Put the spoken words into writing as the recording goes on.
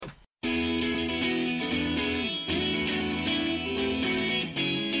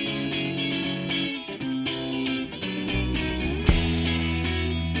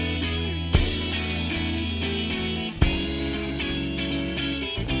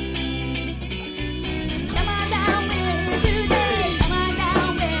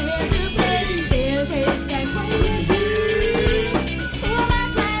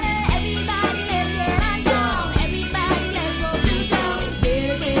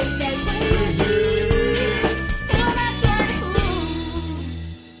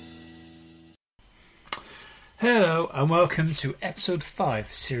and welcome to episode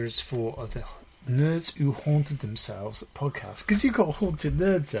 5, series 4 of the Nerds Who Haunted Themselves podcast. Because you've got haunted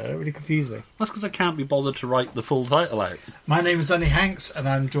nerds there, that really confused me. That's because I can't be bothered to write the full title out. My name is Danny Hanks, and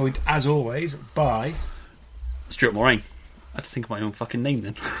I'm joined, as always, by... Stuart Moraine. I had to think of my own fucking name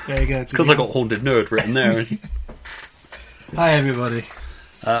then. There you go. Because I got Haunted Nerd written there. Hi, everybody.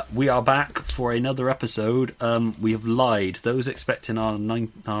 We are back for another episode. We have lied. Those expecting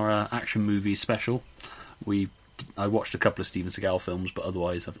our action movie special, I watched a couple of Steven Seagal films, but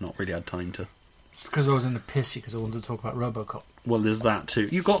otherwise I've not really had time to. It's because I was in the pissy because I wanted to talk about RoboCop. Well, there's that too.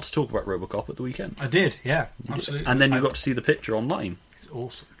 You got to talk about RoboCop at the weekend. I did, yeah, absolutely. And then you got to see the picture online. It's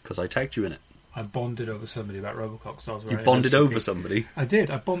awesome. Because I tagged you in it. I bonded over somebody about RoboCop. So I was you bonded over somebody? I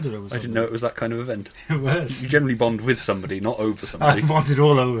did. I bonded over somebody. I didn't know it was that kind of event. It was. You generally bond with somebody, not over somebody. I bonded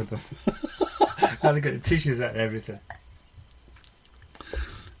all over them. I had to get the tissues out and everything.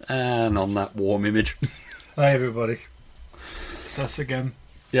 And on that warm image. Hi, everybody. It's us again.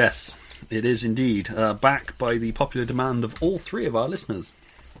 Yes, it is indeed. Back by the popular demand of all three of our listeners.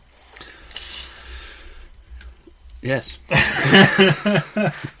 Yes. That's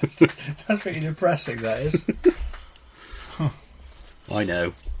pretty depressing, that is. I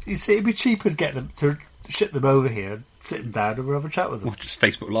know. You see, it'd be cheaper to get them to ship them over here, sit them down, and we'll have a chat with them. Or just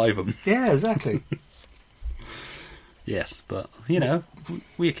Facebook Live them. Yeah, exactly. Yes, but, you know,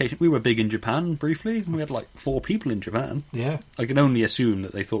 we were big in Japan, briefly. We had like 4 people in Japan. Yeah. I can only assume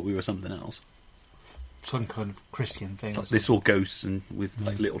that they thought we were something else. Some kind of Christian thing. Like, they saw ghosts and with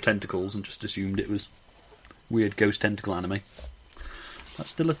like little tentacles and just assumed it was weird ghost tentacle anime.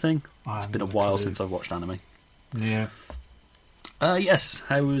 That's still a thing? It's been a while since I've watched anime. Yeah. Yes,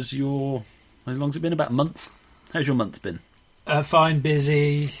 how long's it been? About a month? How's your month been? Fine,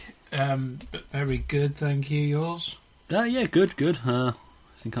 busy, but very good, thank you. Yours? Yeah, good. I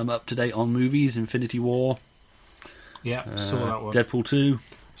think I'm up to date on movies. Infinity War. Yeah, saw that one. Deadpool 2.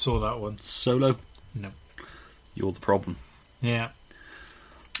 Saw that one. Solo. No. You're the problem. Yeah.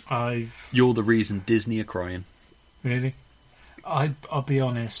 You're the reason Disney are crying. Really? I'll be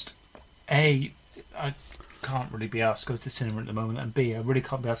honest. A, I can't really be asked to go to cinema at the moment, and B, I really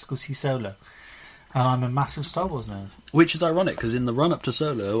can't be asked to go see Solo. And I'm a massive Star Wars nerd. Which is ironic, because in the run-up to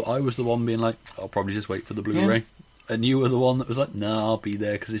Solo, I was the one being like, I'll probably just wait for the Blu-ray. Yeah. And you were the one that was like, no, I'll be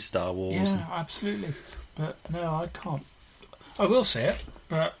there because it's Star Wars. Yeah, absolutely. But no, I can't. I will see it,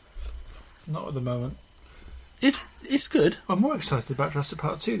 but not at the moment. It's good. I'm more excited about Jurassic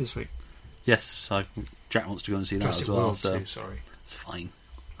Park 2 this week. Yes, Jack wants to go and see that Jurassic as well. World so 2, sorry. It's fine.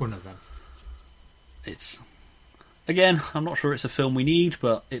 One of them. Again, I'm not sure it's a film we need,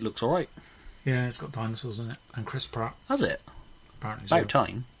 but it looks alright. Yeah, it's got dinosaurs in it. And Chris Pratt. Has it? Apparently About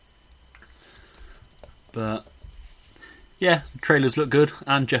time. But, yeah, the trailers look good,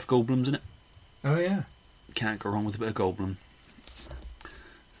 and Jeff Goldblum's in it. Oh, yeah. Can't go wrong with a bit of Goldblum.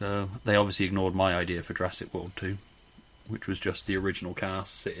 So, they obviously ignored my idea for Jurassic World 2, which was just the original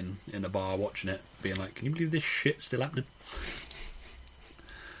cast sitting in a bar watching it, being like, can you believe this shit's still happening?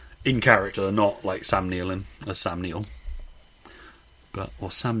 In character, not like Sam Neill as Sam Neill.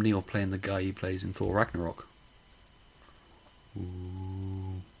 Or Sam Neill playing the guy he plays in Thor Ragnarok.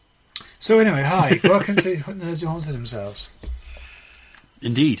 Ooh. So anyway, hi. Welcome to Nerds Who Haunted Themselves.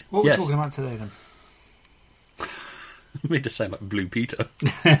 Indeed. What are we talking about today, then? Made it sound like Blue Peter.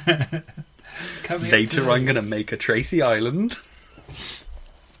 Later I'm going to make a Tracy Island.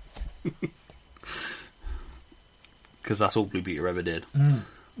 Because that's all Blue Peter ever did.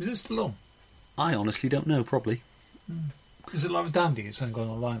 Is it still on? I honestly don't know, probably. Is it like with Dandy? It's only gone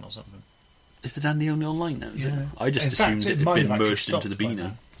online or something? Is the Dandy only online now? Yeah. I just assumed it had been merged into the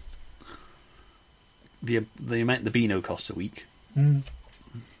Beano. The amount the Beano costs a week. It's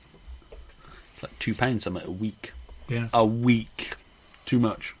like £2 something a week. Yeah. A week. Too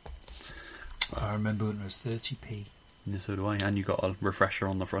much. I remember when it was 30p. Yeah, so do I. And you got a refresher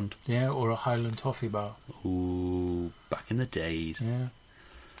on the front. Yeah, or a Highland toffee bar. Ooh, back in the days. Yeah.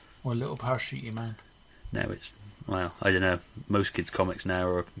 Or a little parachute, man. Now it's, well, I don't know. Most kids' comics now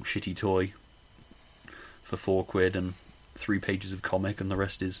are a shitty toy for £4 and 3 pages of comic, and the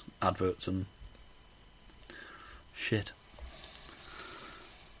rest is adverts and shit.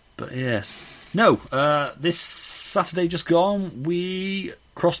 But yes. No, this Saturday just gone, we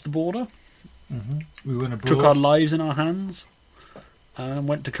crossed the border. Mm-hmm. We went abroad. Took our lives in our hands and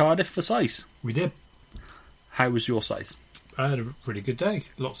went to Cardiff for CICE. We did. How was your CICE? I had a really good day.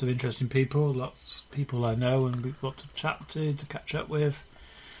 Lots of interesting people, lots of people I know and we've got to chat to catch up with.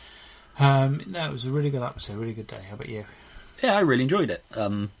 No, it was a really good atmosphere, really good day. How about you? Yeah, I really enjoyed it.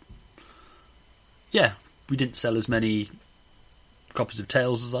 Yeah, we didn't sell as many copies of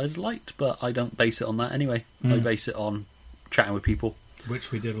Tales as I'd liked, but I don't base it on that anyway. I base it on chatting with people.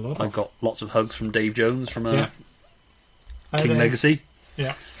 Which we did a lot of. I got lots of hugs from Dave Jones from Yeah. King Dave. Legacy.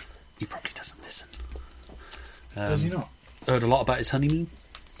 Yeah. He probably doesn't listen. Does he not? Heard a lot about his honeymoon.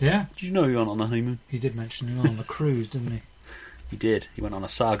 Yeah. Did you know he went on a honeymoon? He did mention he was on the cruise, didn't he? He did. He went on a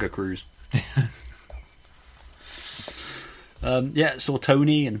saga cruise. Saw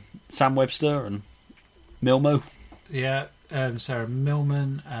Tony and Sam Webster and Milmo. Yeah. Sarah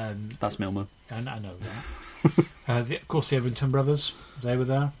Millman. That's Milmo. I know that. Of course, the Everington brothers. They were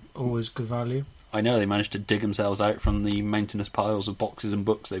there. Always good value. I know they managed to dig themselves out from the mountainous piles of boxes and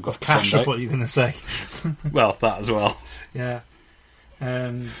books they've got. Of cash, to is what you're going to say. Well, that as well. Yeah.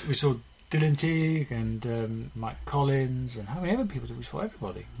 We saw Dylan Teague and Mike Collins, and how many other people did we saw?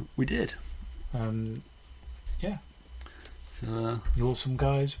 Everybody. We did. Yeah. So, The awesome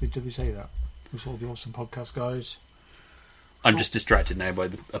guys. Did we say that? We saw the awesome podcast guys. I'm just distracted now by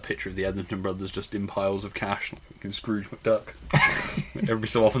a picture of the Edmonton brothers just in piles of cash, like fucking Scrooge McDuck. Every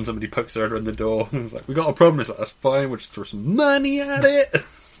so often somebody pokes their head around the door and it's like, we got a problem. It's like, that's fine, we'll just throw some money at it.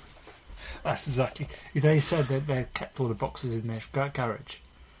 That's exactly. They said that they kept all the boxes in their garage.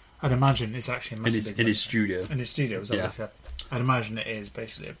 I'd imagine it's actually a massive in his studio. In his studio, was that Yeah. what they said? I'd imagine it is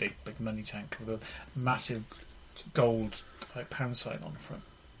basically a big money tank with a massive gold pound sign on the front.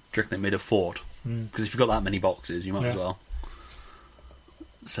 Do you reckon they made a fort? Because if you've got that many boxes, you might as well.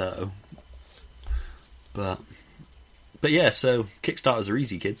 So, but yeah, so Kickstarters are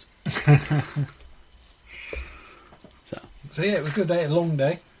easy, kids. So yeah, it was a good day, a long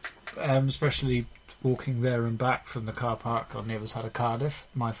day, especially walking there and back from the car park on the other side of Cardiff.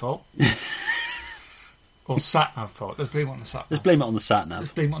 My fault. Or sat-nav fault. Let's blame it on the sat-nav. Let's blame it on the sat-nav.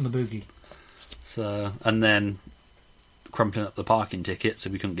 Let's blame it on the boogie. So, and then crumpling up the parking ticket so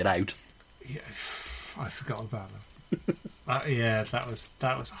we couldn't get out. Yeah, I forgot about that.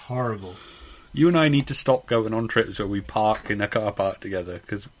 That was horrible. You and I need to stop going on trips where we park in a car park together,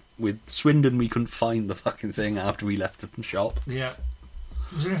 because with Swindon we couldn't find the fucking thing after we left the shop. Yeah.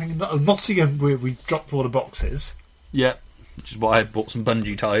 Was there anything in Nottingham where we dropped all the boxes? Yeah, which is why I bought some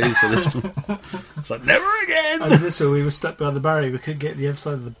bungee ties for this one. It's like, never again! And this way we were stuck behind the barrier. We couldn't get the other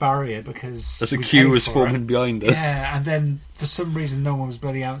side of the barrier because as a queue was forming it. behind us. Yeah, and then for some reason no one was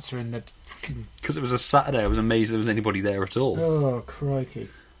bloody answering the fucking... Because it was a Saturday, I was amazed there was anybody there at all. Oh, crikey.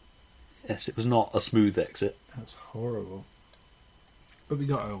 Yes, it was not a smooth exit. That was horrible. But we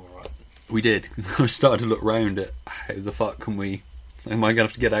got over it. We did. I started to look round at how the fuck can we... Am I going to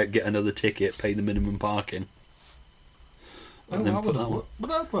have to get out, get another ticket, pay the minimum parking? And then put that one. But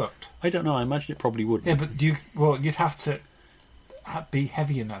that worked. I don't know, I imagine it probably would. Yeah, but you'd have to be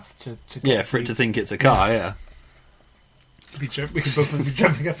heavy enough to yeah, for it to think it's a car, yeah. We could both be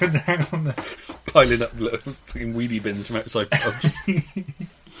jumping up and down on the... Piling up little fucking wheelie bins from outside pubs.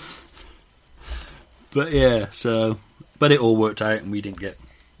 But yeah, so... But it all worked out and we didn't get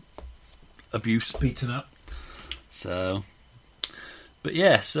abuse. Beaten up. So... But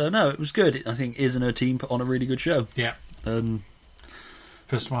yeah, so no, it was good. I think Iz and her team put on a really good show. Yeah.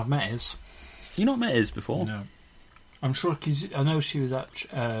 First time I've met Iz. You not met Iz before? No. I'm sure, cause I know she was at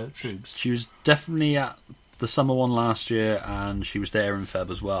Troops. She was definitely at the summer one last year, and she was there in Feb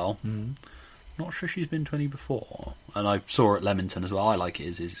as well. Not sure she's been to any before. And I saw her at Leamington as well. I like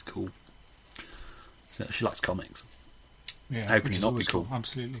Iz. Iz is cool. So she likes comics. Yeah, how can you not be cool?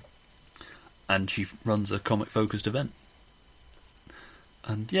 Absolutely. And she runs a comic-focused event.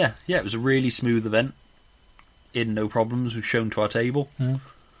 And yeah, it was a really smooth event. In no problems, was shown to our table.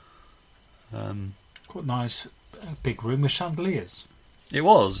 Quite nice, big room with chandeliers. It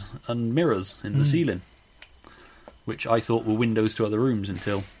was, and mirrors in the ceiling, which I thought were windows to other rooms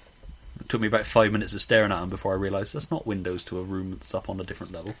until it took me about 5 minutes of staring at them before I realised that's not windows to a room that's up on a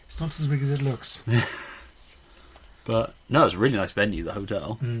different level. It's not as big as it looks. But no, it was a really nice venue, the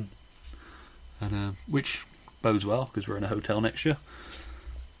hotel, and which bodes well because we're in a hotel next year.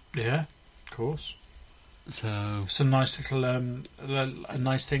 Yeah, of course. So some nice little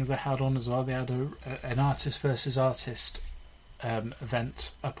nice things they had on as well. They had an artist versus artist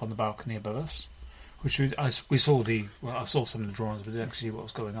event up on the balcony above us, which I saw some of the drawings, but didn't actually see what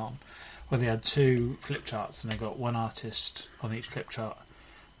was going on. Where they had two flip charts and they got one artist on each flip chart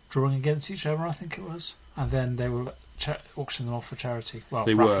drawing against each other, I think it was, and then they were auctioning them off for charity. Well,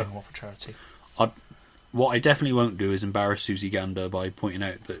 they raffling them off for charity. What I definitely won't do is embarrass Susie Gander by pointing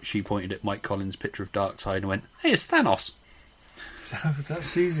out that she pointed at Mike Collins' picture of Darkseid and went, "Hey, it's Thanos." Was that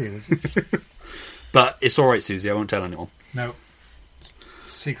Susie? Was it? But it's all right, Susie. I won't tell anyone. No.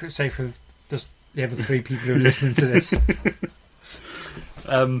 Secret safe of just the other three people who are listening to this.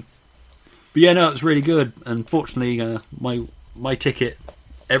 But yeah, no, it was really good. And fortunately, my my ticket,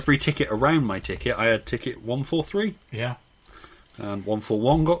 every ticket around my ticket, I had ticket 143. Yeah. And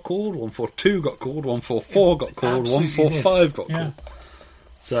 141 got called, 142 got called, 144 got called, Absolutely 145 got Yeah. called.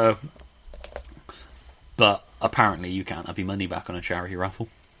 So, but apparently you can't have your money back on a charity raffle.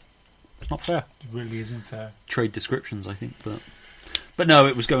 It's not fair. It really isn't fair. Trade descriptions, I think, but no,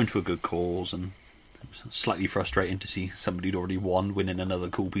 it was going to a good cause, and it was slightly frustrating to see somebody who'd already won winning another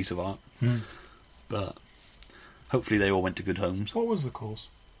cool piece of art. But hopefully they all went to good homes. What was the cause?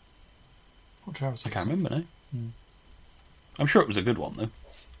 What charity? I can't remember now. Hmm. I'm sure it was a good one though.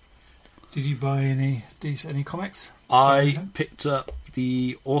 Did you buy any comics? I picked up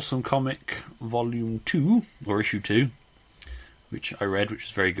the Awesome Comic Volume 2 or Issue 2, which I read, which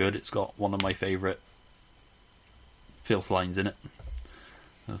is very good. It's got one of my favourite filth lines in it.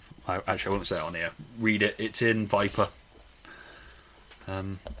 I won't say it on here. Read it. It's in Viper.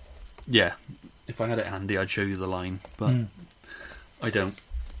 Yeah, if I had it handy, I'd show you the line, but I don't.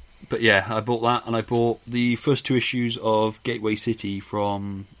 But yeah, I bought that, and I bought the first 2 issues of Gateway City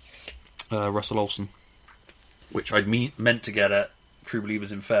from Russell Olsen, which I'd meant to get at True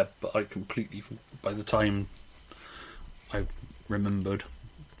Believers in Feb, but I completely, by the time I remembered,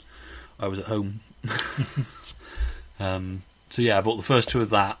 I was at home. So yeah, I bought the first 2 of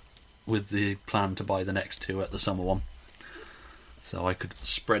that with the plan to buy the next 2 at the summer one, so I could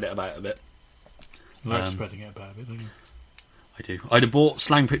spread it about a bit. You like spreading it about a bit, don't you? I do. I'd have bought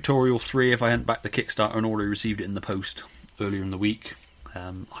Slang Pictorial 3 if I hadn't backed the Kickstarter and already received it in the post earlier in the week.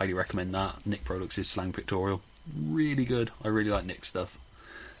 Highly recommend that. Nick Products' Slang Pictorial. Really good. I really like Nick's stuff.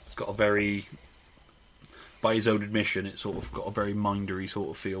 It's got a very, by his own admission, it's sort of got a very Mindery sort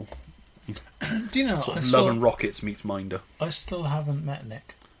of feel. Do you know? Sort of Love and Rockets meets Minder. I still haven't met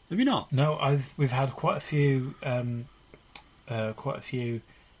Nick. Have you not? No, we've had quite a few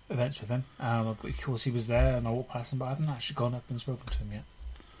events with him, and of course he was there, and I walked past him, but I haven't actually gone up and spoken to him yet.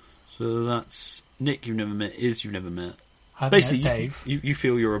 So that's Nick you've never met, Iz you've never met. Basically, Dave. You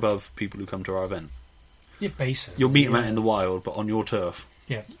feel you're above people who come to our event. Yeah, basically. You'll meet them out in the wild, but on your turf.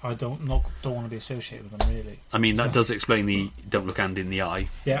 Yeah, I don't want to be associated with them, really. I mean, that does explain the don't look Andy in the eye.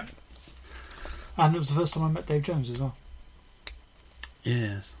 Yeah. And it was the first time I met Dave Jones as well.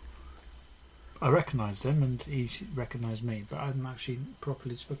 Yes. I recognised him, and he recognised me, but I hadn't actually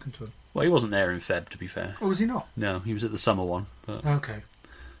properly spoken to him. Well, he wasn't there in Feb, to be fair. Oh, was he not? No, he was at the summer one. But okay.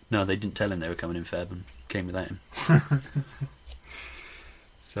 No, they didn't tell him they were coming in Feb and came without him.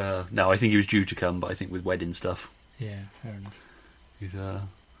 So, no, I think he was due to come, but I think with wedding stuff. Yeah, fair enough.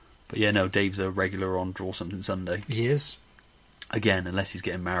 But yeah, no, Dave's a regular on Draw Something Sunday. He is. Again, unless he's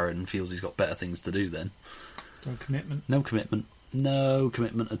getting married and feels he's got better things to do then. No commitment. No commitment. No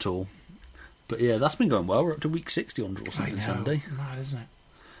commitment at all. But yeah, that's been going well. We're up to week 60 on Draw Something Sunday. Mad, isn't it?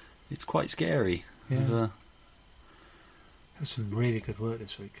 It's quite scary. Yeah. There was some really good work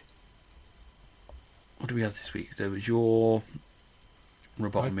this week. What do we have this week? There was your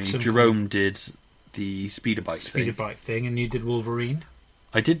Robotomy. Like Jerome did the speeder bike thing, and you did Wolverine.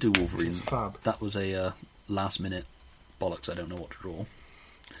 I did do Wolverine. Fab. That was a last minute bollocks. I don't know what to draw.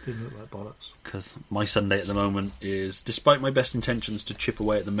 Didn't look like bollocks. Because my Sunday at the moment is, despite my best intentions to chip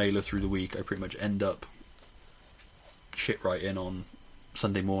away at the mailer through the week, I pretty much end up shit writing on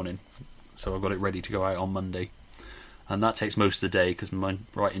Sunday morning. So I've got it ready to go out on Monday. And that takes most of the day, because my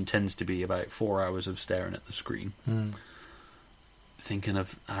writing tends to be about 4 hours of staring at the screen. Thinking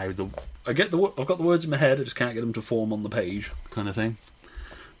of how I've got the words in my head, I just can't get them to form on the page, kind of thing.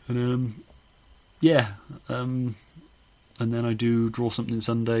 And and then I do Draw Something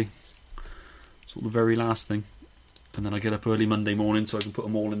Sunday, sort of the very last thing, and then I get up early Monday morning so I can put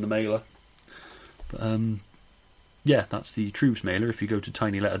them all in the mailer. But yeah, that's the Troobs mailer. If you go to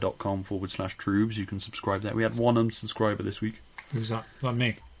tinyletter.com/Troobs, you can subscribe there. We had one unsubscriber this week. Who's that? Not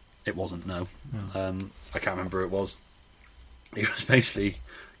me. It wasn't, no. Oh. I can't remember who it was. It was basically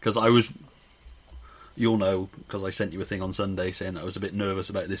because you'll know, because I sent you a thing on Sunday saying that I was a bit nervous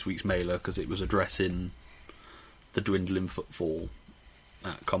about this week's mailer because it was addressing the dwindling footfall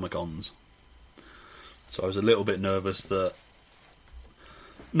at Comic-Cons. So I was a little bit nervous that,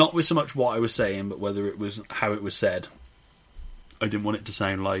 not with so much what I was saying, but whether it was how it was said. I didn't want it to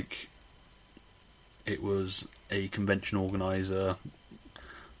sound like it was a convention organiser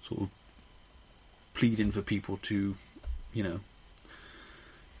sort of pleading for people to,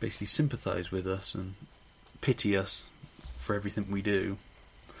 basically sympathise with us and pity us for everything we do.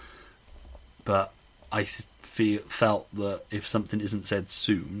 But I felt that if something isn't said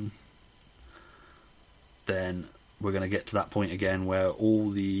soon, then we're going to get to that point again where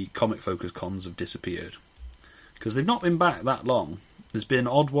all the comic focus cons have disappeared. Because they've not been back that long. There's been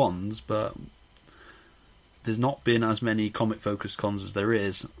odd ones, but there's not been as many comic-focused cons as there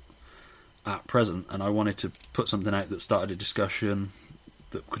is at present, and I wanted to put something out that started a discussion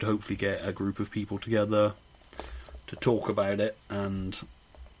that could hopefully get a group of people together to talk about it and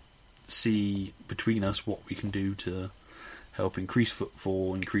see between us what we can do to help increase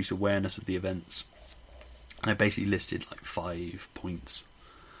footfall, increase awareness of the events. And I basically listed like 5 points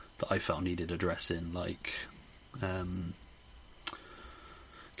that I felt needed addressing, like can't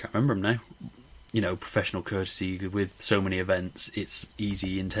remember them now. You know, professional courtesy. With so many events, it's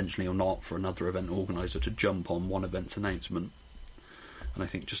easy, intentionally or not, for another event organiser to jump on one event's announcement. And I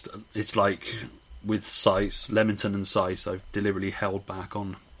think just it's like with CICE, Leamington and CICE, I've deliberately held back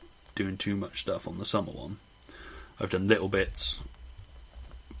on doing too much stuff on the summer one. I've done little bits,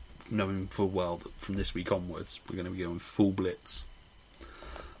 knowing full well that from this week onwards we're going to be going full blitz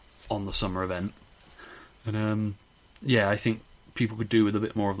on the summer event. And yeah, I think people could do with a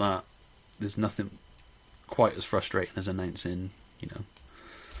bit more of that. There's nothing quite as frustrating as announcing, you know,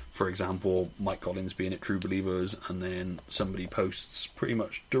 for example, Mike Collins being at True Believers, and then somebody posts pretty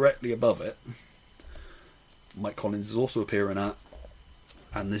much directly above it, Mike Collins is also appearing at,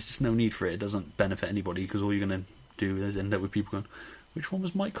 and there's just no need for it. It doesn't benefit anybody, because all you're going to do is end up with people going, which one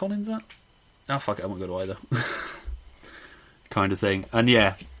was Mike Collins at? Ah, fuck it, I won't go to either. Kind of thing. And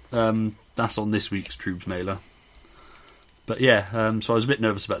yeah, that's on this week's Troops mailer. But yeah, so I was a bit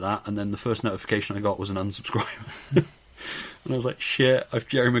nervous about that, and then the first notification I got was an unsubscribe. And I was like, shit, I've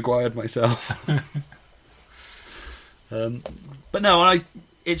Jerry Maguire'd myself. But no,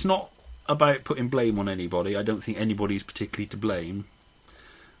 it's not about putting blame on anybody. I don't think anybody's particularly to blame,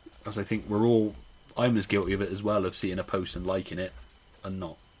 as I think I'm as guilty of it as well, of seeing a post and liking it and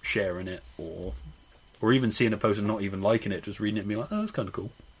not sharing it, or even seeing a post and not even liking it, just reading it and being like, oh, that's kind of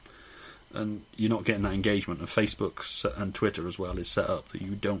cool. And you're not getting that engagement. And Facebook and Twitter as well is set up that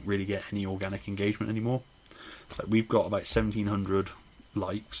you don't really get any organic engagement anymore. It's like we've got about 1,700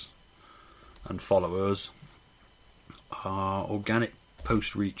 likes and followers. Our organic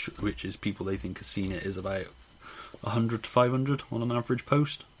post reach, which is people they think have seen it, is about 100 to 500 on an average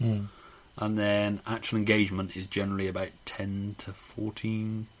post. Mm. And then actual engagement is generally about 10 to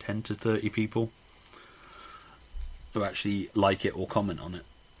 14, 10 to 30 people who actually like it or comment on it.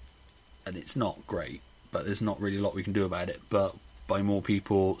 And it's not great, but there's not really a lot we can do about it. But by more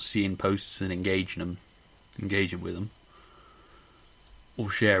people seeing posts and engaging with them,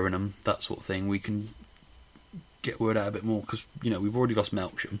 or sharing them, that sort of thing, we can get word out a bit more. Because, you know, we've already lost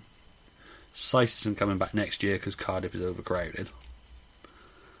Melksham. CICE isn't coming back next year because Cardiff is overcrowded.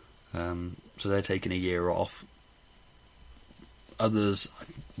 So they're taking a year off. Others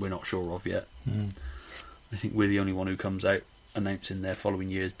we're not sure of yet. Mm. I think we're the only one who comes out announcing their following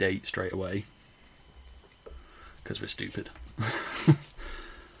year's date straight away, because we're stupid.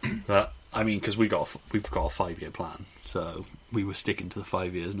 But I mean, because we've got a 5-year plan, so we were sticking to the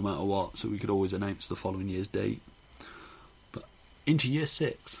 5 years no matter what, so we could always announce the following year's date. But into year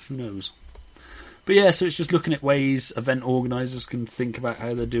 6, who knows? But yeah, so it's just looking at ways event organisers can think about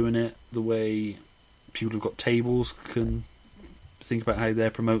how they're doing it, the way people who've got tables can think about how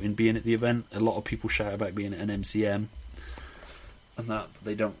they're promoting being at the event. A lot of people shout about being at an MCM and that, but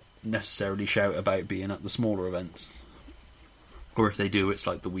they don't necessarily shout about being at the smaller events. Or if they do, it's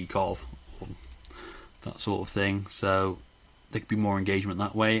like the week of, or that sort of thing. So there could be more engagement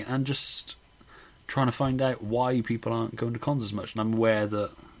that way, and just trying to find out why people aren't going to cons as much. And I'm aware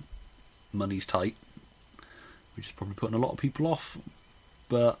that money's tight, which is probably putting a lot of people off,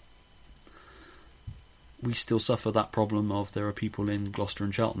 but we still suffer that problem of there are people in Gloucester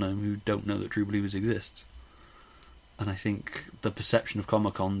and Cheltenham who don't know that True Believers exists. And I think the perception of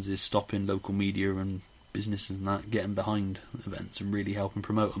Comic-Cons is stopping local media and businesses and that getting behind events and really helping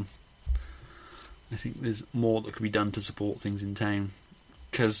promote them. I think there's more that could be done to support things in town,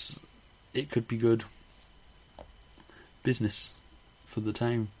 because it could be good business for the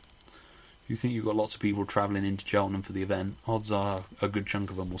town. If you think you've got lots of people travelling into Cheltenham for the event, odds are a good chunk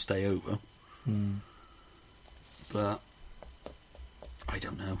of them will stay over. Mm. But I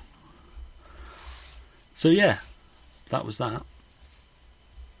don't know. So yeah, that was that.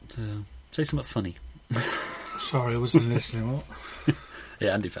 Say something funny. Sorry, I wasn't listening. What?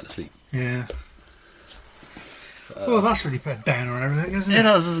 Yeah, Andy fell asleep. Yeah. Well, that's really put down on everything, isn't it? It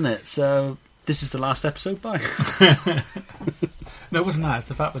does, isn't it? So this is the last episode. Bye. No, it wasn't that. It's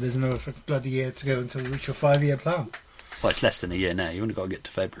the fact that there's another bloody year to go until you reach your 5-year plan. Well, it's less than a year now. You've only got to get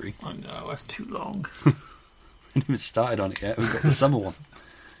to February. I know, that's too long. We haven't even started on it yet. We've got the summer one.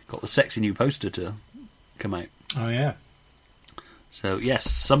 Got the sexy new poster to come out. Oh, yeah. So,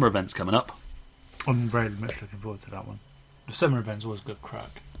 yes, summer events coming up. I'm very much looking forward to that one. The summer event's always good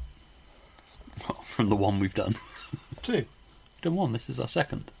crack. Well, from the one we've done. 2. Done one. This is our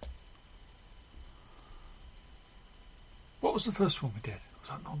second. What was the first one we did? Was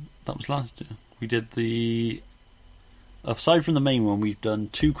that not? That was last year. We did the... Aside from the main one, we've done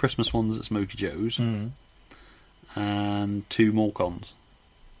 2 Christmas ones at Smoky Joe's and 2 more cons.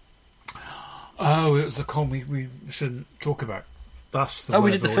 Oh, it was the con we shouldn't talk about. That's the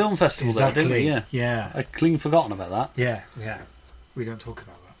we did the film festival there, didn't we? Yeah. I'd clean forgotten about that. Yeah. We don't talk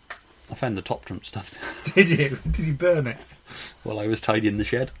about that. I found the top trump stuff. Did you? Did you burn it? While I was tidying the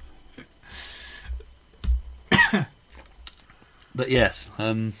shed. But yes.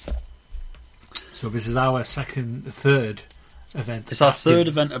 So this is our third event. It's our third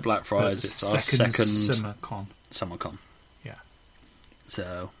event at Blackfriars. It's our second summer con. Yeah.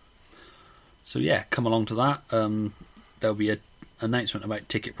 So yeah, come along to that. There'll be an announcement about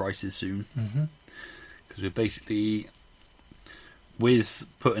ticket prices soon. Because we're basically, with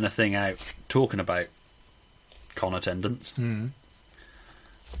putting a thing out talking about con attendance, kind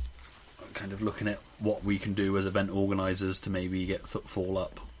of looking at what we can do as event organisers to maybe get footfall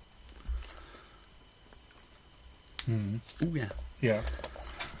up. Oh yeah. Yeah.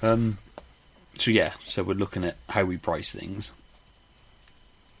 So we're looking at how we price things.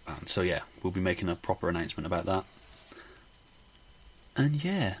 And so yeah, we'll be making a proper announcement about that. And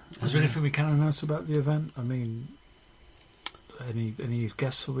yeah. Is there anything we can announce about the event? I mean, any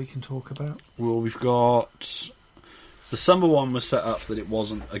guests that we can talk about? Well, we've got... The summer one was set up that it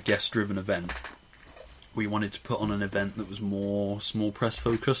wasn't a guest-driven event. We wanted to put on an event that was more small press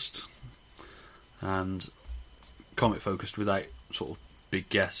focused and comic focused without sort of big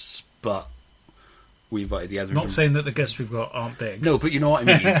guests, but we invited the other... Not saying that the guests we've got aren't big. No, but you know what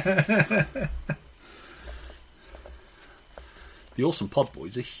I mean. The Awesome Pod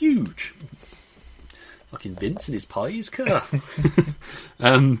Boys are huge. Fucking Vince and his pies car.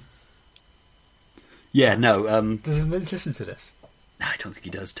 Yeah, no. Does Vince listen to this? No, I don't think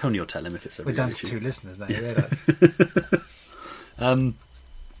he does. Tony will tell him if it's a We're real down issue. to 2 listeners now. Yeah.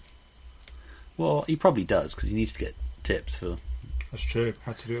 Well, he probably does because he needs to get tips for. That's true.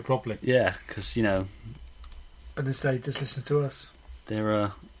 How to do it properly. Yeah, because And instead, he just listens to us.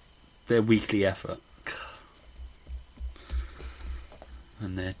 Their weekly effort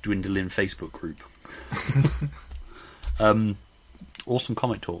and their dwindling Facebook group. Awesome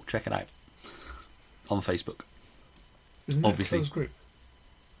Comic Talk. Check it out on Facebook. Isn't Obviously. it a closed group?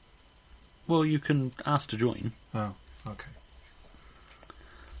 Well, you can ask to join. Oh, okay.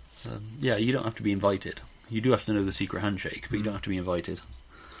 Yeah, you don't have to be invited. You do have to know the secret handshake, but you don't have to be invited.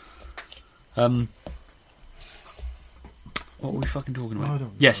 What were we fucking talking about? I don't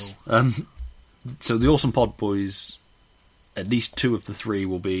know. Yes. So the Awesome Pod Boys, at least 2 of the 3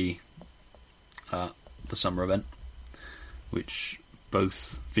 will be at the summer event, which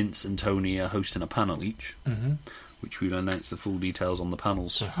both Vince and Tony are hosting a panel each, which we'll announce the full details on the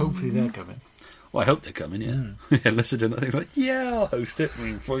panels. So hopefully they're coming. Well, I hope they're coming, yeah. Yeah, unless they're doing that thing like, yeah, I'll host it. I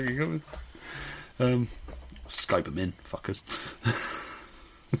mean, fucking coming. Skype them in, fuckers.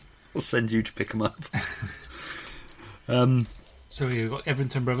 I'll send you to pick them up. So you've got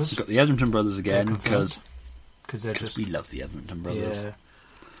Everington Brothers. We've got the Everington Brothers again, because we love the Everington Brothers. Yeah.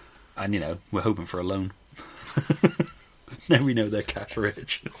 And, we're hoping for a loan. Now we know they're cash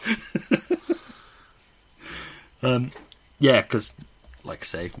rich. Yeah, because, like I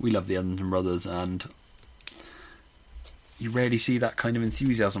say, we love the Everington Brothers, and you rarely see that kind of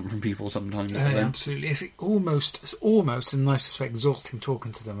enthusiasm from people sometimes. Absolutely. It's almost, in the nicest way, exhausting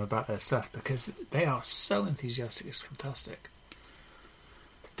talking to them about their stuff, because they are so enthusiastic. It's fantastic.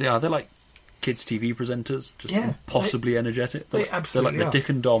 They are. They're like kids' TV presenters, just possibly energetic. They're absolutely like the Dick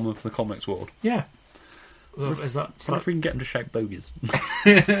and Dom of the comics world. Yeah. Well, if we can get them to shout bogies.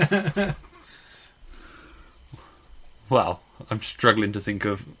 Wow, I'm struggling to think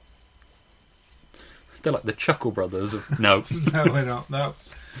of... They're like the Chuckle Brothers of... No. No, we're not, no.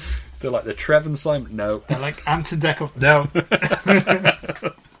 They're like the Trev and Simon... No. They're like Anton Deckhoff... No.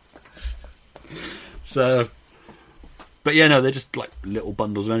 So... But yeah, no, they're just like little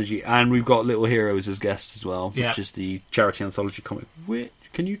bundles of energy. And we've got Little Heroes as guests as well, which is the charity anthology comic.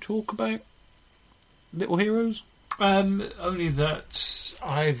 Can you talk about Little Heroes? Only that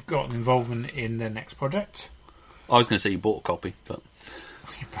I've got an involvement in their next project. I was going to say you bought a copy, but...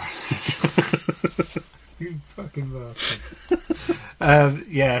 You bastard. You fucking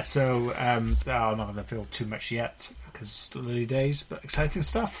bastard. So I'm not going to feel too much yet, because it's still early days, but exciting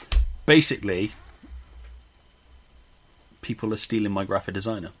stuff. Basically, people are stealing my graphic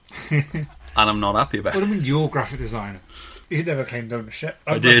designer. And I'm not happy about it. What do you mean, your graphic designer? You never claimed ownership.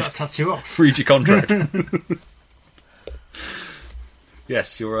 I did. That tattoo off. Freed your contract.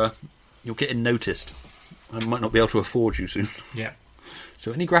 Yes, you're you're getting noticed. I might not be able to afford you soon. Yeah.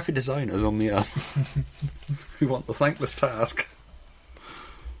 So any graphic designers on the who want the thankless task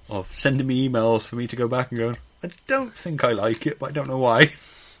of sending me emails for me to go back and go, I don't think I like it, but I don't know why.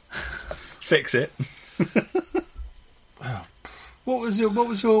 Fix it. Wow. What was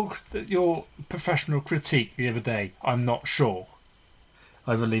your professional critique the other day? I'm not sure.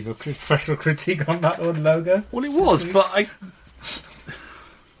 I will leave a professional critique on that one logo. Well, it was, but I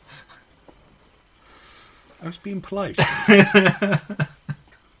was being polite.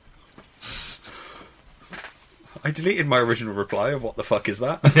 I deleted my original reply of what the fuck is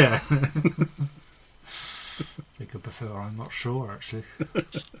that? Yeah. I could prefer I'm not sure, actually.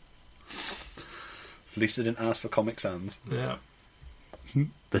 At least I didn't ask for Comic Sans. Yeah.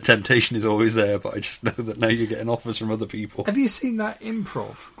 The temptation is always there, but I just know that now you're getting offers from other people. Have you seen that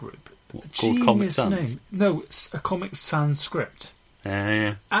improv group? What, called Comic Sans? Name. No, it's a Comic Sans script.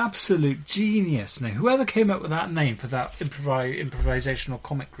 Yeah. Absolute genius name. Whoever came up with that name for that improvisational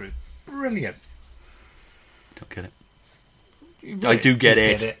comic group, brilliant. Don't get it. Really, I do get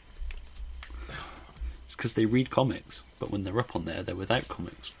it. Get it. It's because they read comics, but when they're up on there, they're without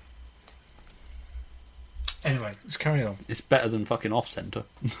comics. Anyway, let's carry on. It's better than fucking Off Centre.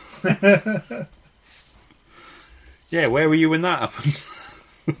 Yeah, where were you when that happened?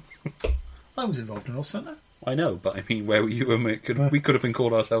 I was involved in Off Centre. I know, but I mean, where were you when we could have been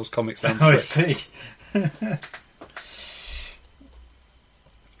called ourselves Comic Sans? I see.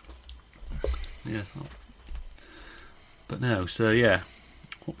 Yeah. But no, so yeah.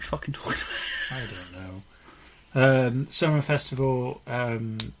 What are we fucking talking about? I don't know. Summer Festival.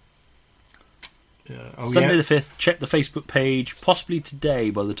 Sunday the 5th, check the Facebook page. Possibly today,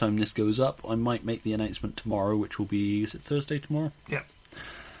 by the time this goes up. I might make the announcement tomorrow, which will be, is it Thursday tomorrow? Yeah.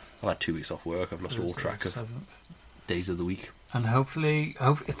 I've had 2 weeks off work. I've lost all track of 7th. days of the week. And hopefully,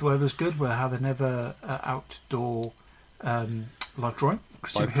 if the weather's good, we'll have another outdoor live drawing.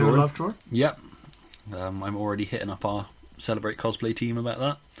 Superhero live drawing. Yep. I'm already hitting up our Celebrate Cosplay team about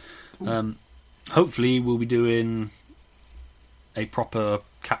that. Hopefully we'll be doing a proper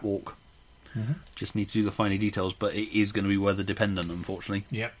catwalk. Mm-hmm. Just need to do the finer details, but it is going to be weather dependent, unfortunately.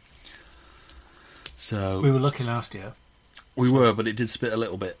 Yep. So we were lucky last year. We were, but it did spit a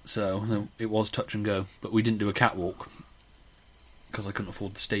little bit, so it was touch and go. But we didn't do a catwalk because I couldn't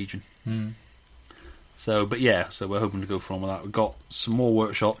afford the staging. Mm. So we're hoping to go for on with that. We've got some more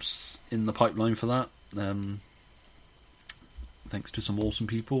workshops in the pipeline for that. Thanks to some awesome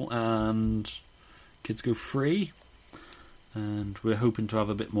people, and kids go free. And we're hoping to have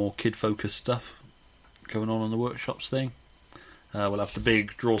a bit more kid-focused stuff going on the workshops thing. We'll have the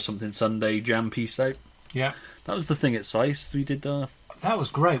big Draw Something Sunday jam piece out. Yeah. That was the thing at CICE. We did... that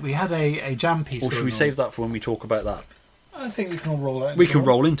was great. We had a jam piece. Or should we save that for when we talk about that? I think we can all roll out. We can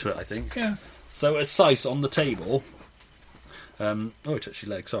roll into it, I think. Yeah. So at CICE on the table... I touched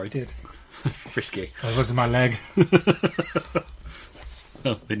your leg, sorry. I did. Frisky. That wasn't my leg.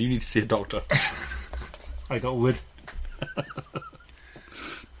 Oh, then you need to see a doctor. I got wood.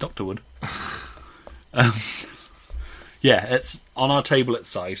 Dr. Wood. It's on our table at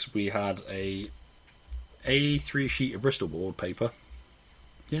CICE. We had a A3 sheet of Bristol board paper.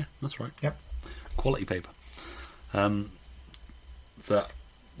 Yeah, that's right. Yep. Quality paper. That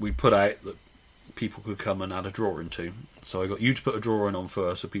we put out that people could come and add a drawing to. So I got you to put a drawing on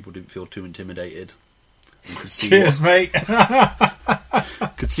first, so people didn't feel too intimidated. And could see Cheers, mate.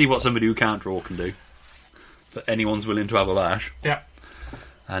 could see what somebody who can't draw can do. That anyone's willing to have a bash. Yeah.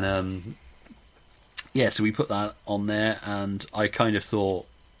 And so we put that on there, and I kind of thought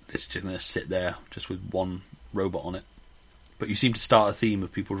it's just going to sit there just with one robot on it. But you seem to start a theme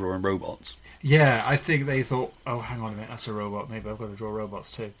of people drawing robots. Yeah, I think they thought, oh, hang on a minute, that's a robot. Maybe I've got to draw robots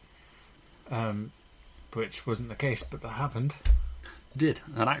too. Which wasn't the case, but that happened. Did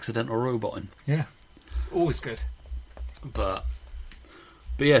an accidental roboting. Yeah, always good. But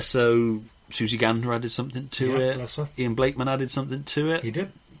yeah, so Susie Gander added something to it. Bless her. Ian Blakeman added something to it. He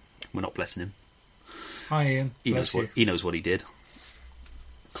did. We're not blessing him. Hi, Ian. He knows what he did.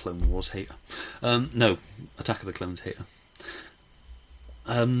 Clone Wars hater. No, Attack of the Clones hater.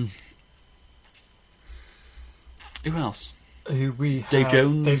 Who else? Dave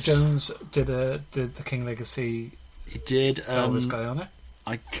Jones. Dave Jones did the King Legacy. He did. Elvis guy on it.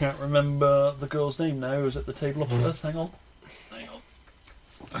 I can't remember the girl's name now. It was at the table opposite us. Hang on.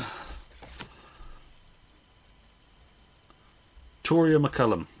 Toria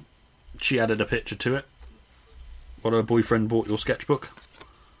McCullum. She added a picture to it. What her boyfriend bought your sketchbook.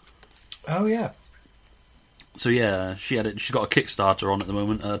 Oh yeah. So yeah, she had it. She's got a Kickstarter on at the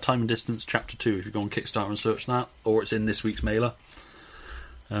moment. Time and Distance Chapter 2. If you go on Kickstarter and search that, or it's in this week's mailer.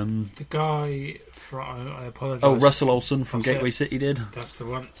 The guy from... I apologise. Oh, Russell Olsen from That's Gateway it. City did. That's the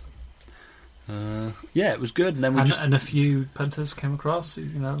one. Yeah, it was good. And then we And a few punters came across,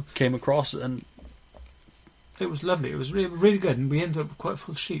 came across, and it was lovely. It was really, really good, and we ended up with quite a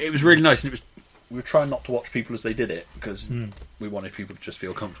full sheet. it was really nice. And we were trying not to watch people as they did it because we wanted people to just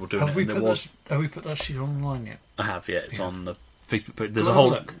feel comfortable doing Have it. we put that sheet online yet? I have, yeah. It's Yeah. on the Facebook page. Have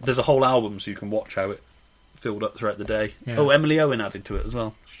a There's a whole album, so you can watch how it filled up throughout the day. Yeah. Oh, Emily Owen added to it as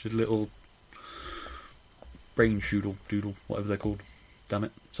well. She did a little brain doodle, whatever they're called. Damn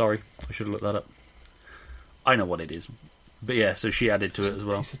it! Sorry, I should have looked that up. I know what it is, but yeah. So she added to it as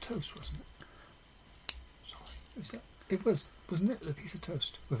well. A piece of toast, wasn't it? Sorry, it was, wasn't it? A piece of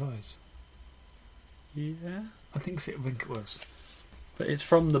toast with eyes. Yeah, I think it was. but it's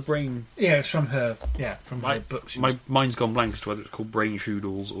from the brain. Yeah, it's from her. Yeah, from her book. My mind's gone blank as to whether it's called brain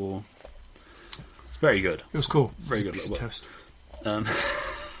shoodles or. It's very good. It was cool. Very good Piece little of book.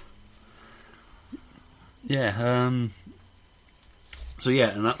 toast. Yeah. So yeah,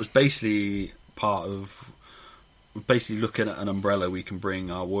 and that was basically part of looking at an umbrella we can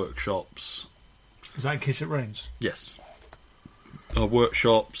bring our workshops. Is that in case it rains? Yes. Our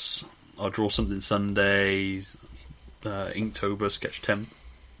workshops, our Draw Something Sundays, Inktober,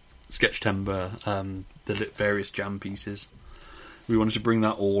 Sketchtember, the various jam pieces. We wanted to bring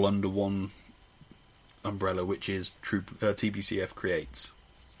that all under one umbrella, which is TBCF Creates,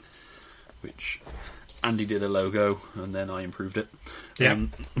 which Andy did a logo and then I improved it. Yeah.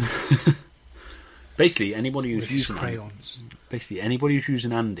 Basically, anybody who's With using crayons. anybody who's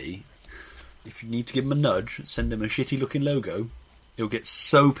using Andy, if you need to give him a nudge, send him a shitty looking logo. He'll get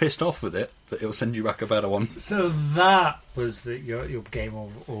so pissed off with it that he'll send you back a better one. So that was your game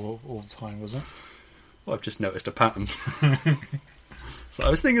all the time, was it? Well, I've just noticed a pattern. So I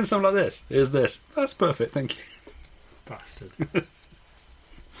was thinking something like this. Here's this. That's perfect, thank you. Bastard.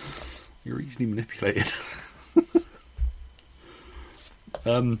 You're easily manipulated.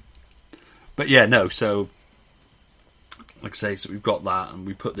 But yeah, no, so like I say, so we've got that and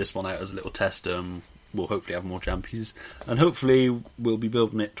we put this one out as a little tester. We'll hopefully have more jam pieces. And hopefully we'll be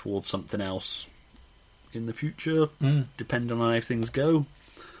building it towards something else in the future, depending on how things go.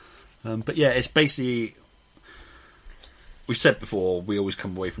 But yeah, it's basically... We said before, we always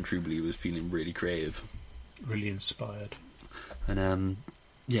come away from True Believers feeling really creative. Really inspired. And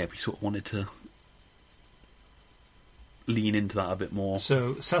yeah, we sort of wanted to lean into that a bit more.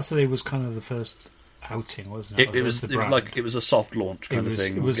 So Saturday was kind of the first outing, wasn't it? It was a soft launch kind of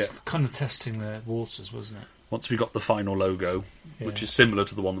thing. It was kind of testing the waters, wasn't it? Once we got the final logo, Yeah. which is similar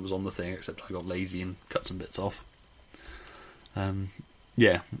to the one that was on the thing, except I got lazy and cut some bits off.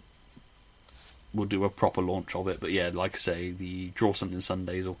 Yeah, we'll do a proper launch of it. But yeah, like I say, the Draw Something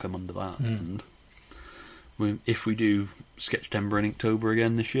Sundays will come under that. And if we do Sketchtember and Inktober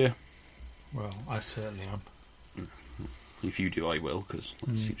again this year, Well, I certainly am. if you do, I will, because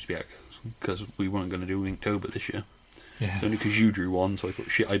that seems to be how it goes. Because we weren't going to do Inktober this year. Yeah. It's only because you drew one, so I thought,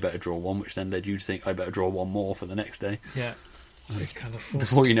 shit, I better draw one, which then led you to think I better draw one more for the next day. Yeah. It kind of forced.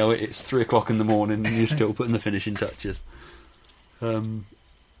 Before you know it, it's 3 o'clock in the morning and you're still putting the finishing touches.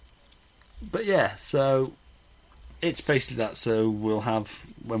 But yeah, so it's basically that. So we'll have,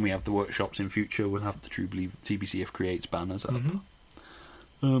 when we have the workshops in future, we'll have the True Believe TBCF Creates banners up.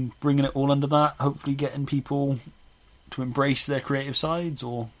 Bringing it all under that, hopefully getting people to embrace their creative sides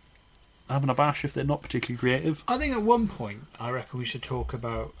or having a bash if they're not particularly creative. I think at one point, I reckon we should talk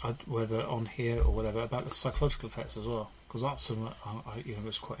about, whether on here or whatever, about the psychological effects as well. Because that's something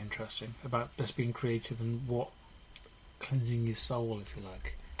that's quite interesting. About just being creative and what cleansing your soul, if you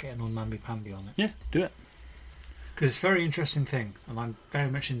like. Getting on namby-pamby on it. Yeah, do it. Because it's a very interesting thing, and I'm very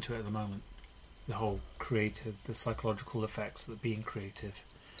much into it at the moment. The whole creative, the psychological effects that being creative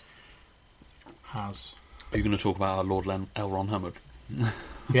has. Are you going to talk about our Lord L. Ron Hubbard?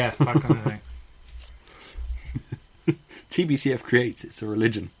 Yeah, that kind of thing. TBCF Creates, it's a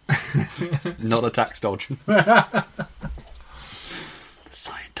religion. Not a tax dodge. The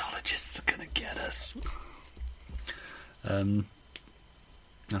Scientologists are going to get us.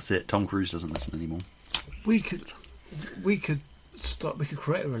 That's it. Tom Cruise doesn't listen anymore. We could create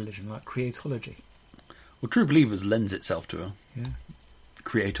a religion like creatology. Well, True Believers lends itself to a Yeah.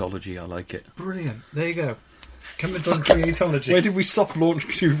 creatology. I like it. Brilliant. There you go. Come and join creatology. Where did we soft launch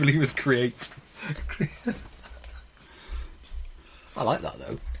True Believers Create? I like that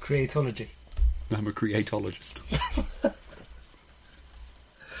though. Creatology. I'm a creatologist.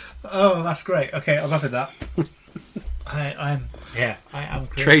 Oh, that's great. Okay, I love it. That. I am.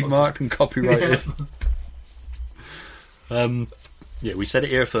 Trademarked and copyrighted. Yeah, we said it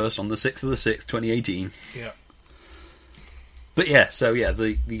here first on the 6th of the 6th, 2018. Yeah. But yeah, so yeah,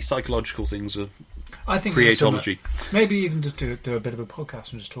 the psychological things are I think creatology. Maybe even just do a bit of a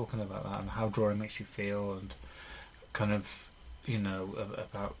podcast and just talking about that and how drawing makes you feel and kind of,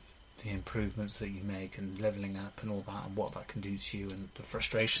 about the improvements that you make and levelling up and all that and what that can do to you and the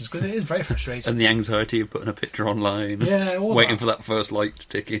frustrations, because it is very frustrating. And the anxiety of putting a picture online. Yeah, all waiting for that first like to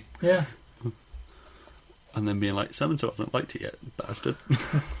tick in. Yeah. And then being like, so-and-so hasn't liked it yet, bastard.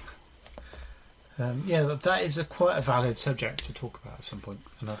 That is quite a valid subject to talk about at some point,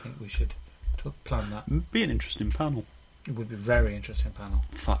 and I think we should plan that. Be an interesting panel. It would be a very interesting panel.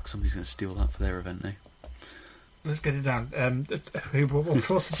 Fuck, somebody's going to steal that for their event now. Let's get it down. What's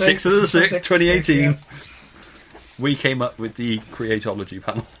the 6th of the 6th, 2018. Yeah. We came up with the creatology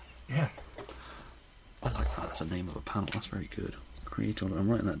panel. Yeah. I like that. That's the name of a panel. That's very good. Creatology. I'm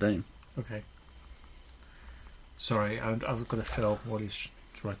writing that down. Okay. Sorry, I've got to fill what he's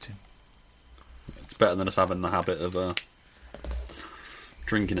writing. It's better than us having the habit of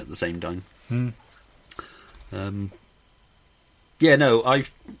drinking at the same time.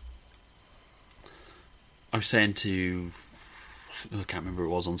 I was saying to, I can't remember who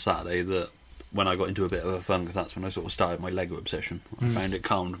it was on Saturday, that when I got into a bit of a funk, that's when I sort of started my Lego obsession. I found it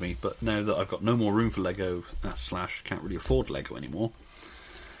calmed me, but now that I've got no more room for Lego, / can't really afford Lego anymore,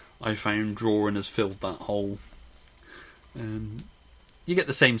 I found drawing has filled that hole. You get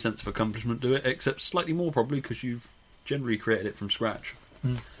the same sense of accomplishment to it, except slightly more probably because you've generally created it from scratch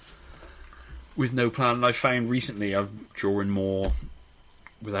with no plan. And I found recently I'm drawing more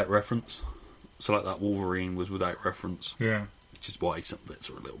without reference. So like that Wolverine was without reference. Yeah. Which is why some bits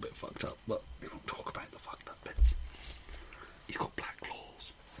are a little bit fucked up. But we won't talk about the fucked up bits. He's got black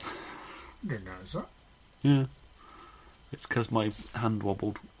claws. Didn't notice that. Yeah. It's because my hand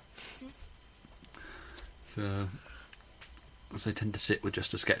wobbled. So I tend to sit with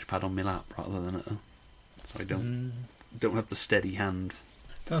just a sketch pad on my lap rather than so I don't have the steady hand.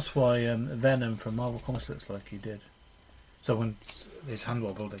 That's why Venom from Marvel Comics looks like he did. So when his hand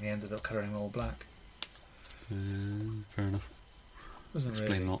wobbled and he ended up colouring all black. Fair enough. Wasn't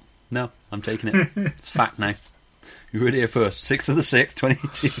Explain really. not. No, I'm taking it. It's fact now. You heard it here first. 6th of the 6th,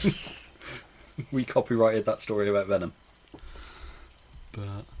 2018. We copyrighted that story about Venom.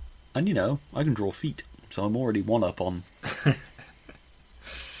 And I can draw feet, so I'm already one up on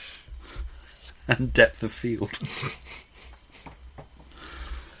and depth of field.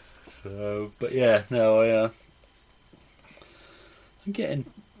 I'm getting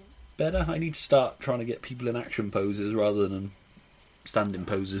better. I need to start trying to get people in action poses rather than standing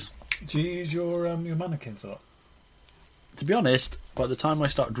poses. Do you use your mannequins a lot? To be honest, by the time I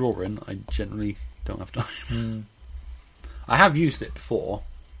start drawing, I generally don't have time. I have used it before,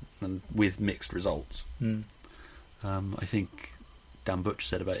 and with mixed results. I think Dan Butch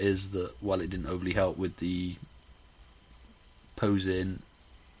said about his that while it didn't overly help with the posing,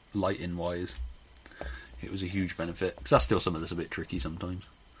 lighting wise, it was a huge benefit, because that's still something that's a bit tricky sometimes.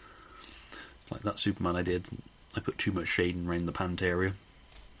 Like that Superman I did, I put too much shading around the pant area.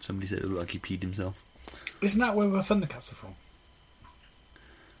 Somebody said it looked like he peed himself. Isn't that where we're Thundercats are from?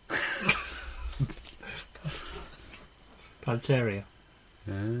 Panteria.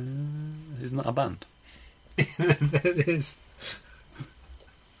 Isn't that a band? It is.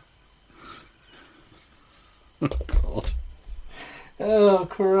 Oh God. Oh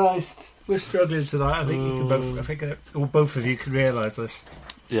Christ. We're struggling tonight. I think you can both. I think both of you can realise this.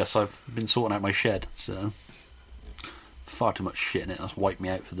 Yes, I've been sorting out my shed, so far too much shit in it. That's wiped me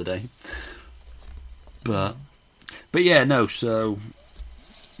out for the day. But yeah, no. So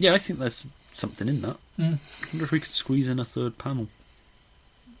yeah, I think there's something in that. I wonder if we could squeeze in a third panel,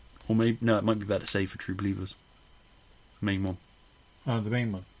 or maybe no. It might be better to say for True Believers. Main one. Oh, the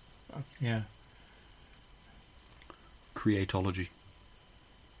main one. Yeah. Creatology.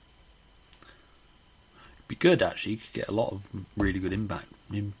 Be good actually. You could get a lot of really good input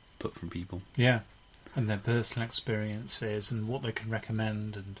from people. Yeah, and their personal experiences and what they can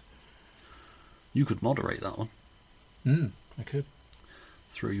recommend, and you could moderate that one. I could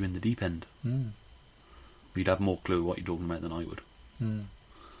throw you in the deep end. You'd have more clue what you're talking about than I would.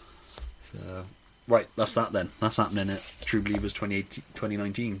 So, right, that's that then. That's happening at True Believers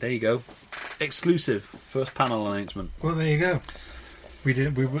 2019. There you go. Exclusive first panel announcement. Well, there you go. We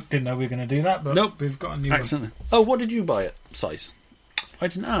didn't know we were going to do that, but nope. We've got a new Excellent. one. Oh, what did you buy at CICE? I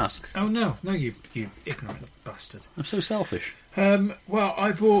didn't ask. Oh no, you ignorant bastard. I'm so selfish. Well,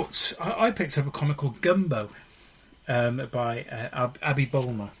 I picked up a comic called Gumbo by Abby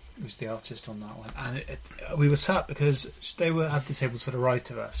Bolmer, who's the artist on that one, and we were sat because they had the table to the right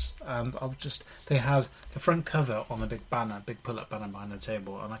of us, and they had the front cover on a big pull-up banner behind the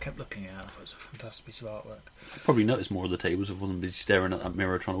table, and I kept looking at it. It was a fantastic piece of artwork. I probably noticed more of the tables if I wasn't busy staring at that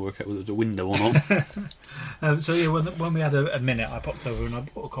mirror trying to work out whether there was a window or not. So yeah, when we had a minute, I popped over and I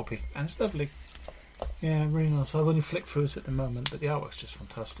bought a copy, and it's lovely. Yeah, really nice. I've only flicked through it at the moment, but the artwork's just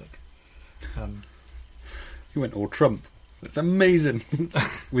fantastic. He went all Trump. It's amazing.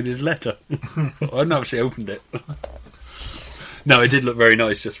 With his letter. I hadn't actually opened it. No, it did look very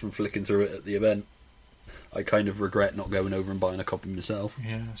nice just from flicking through it at the event. I kind of regret not going over and buying a copy myself.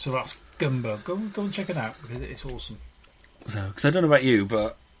 Yeah, so that's Gumbo. Go and check it out, because it's awesome. So, because I don't know about you,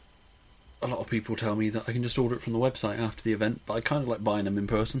 but a lot of people tell me that I can just order it from the website after the event, but I kind of like buying them in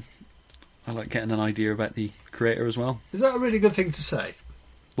person. I like getting an idea about the creator as well. Is that a really good thing to say?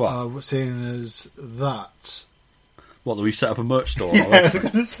 What? Seeing as that... What, that we set up a merch store on yeah, our website? I was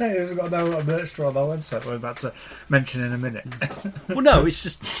going to say, we've got a merch store on our website we're about to mention in a minute. Well, no, it's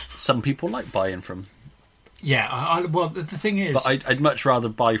just some people like buying from... Yeah, well, the thing is... But I'd much rather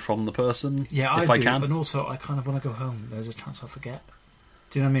buy from the person if I can. And also, I kind of want to go home. There's a chance I'll forget.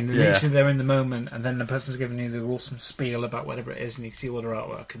 Do you know what I mean? Yeah. Usually they're in the moment, and then the person's giving you the awesome spiel about whatever it is, and you see all their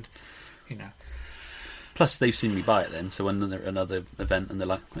artwork, and, you know... Plus, they've seen me buy it then, so when they're at another event and they're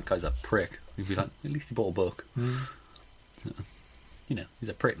like, that guy's a prick, you'd be like, at least he bought a book. You know, he's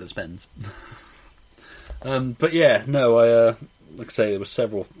a prick that spends. But yeah, no, like I say, there were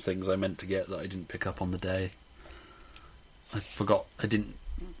several things I meant to get that I didn't pick up on the day. I forgot to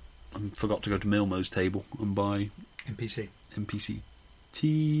go to Milmo's table and buy NPC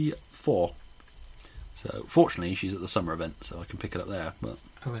T4. So, fortunately, she's at the summer event, so I can pick it up there. But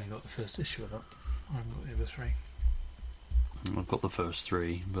I've only got the first issue of it. I haven't got the other three. I've got the first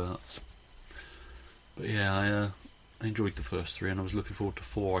three, but yeah, I enjoyed the first three, and I was looking forward to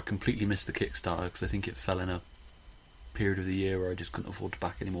 4. I completely missed the Kickstarter because I think it fell in a period of the year where I just couldn't afford to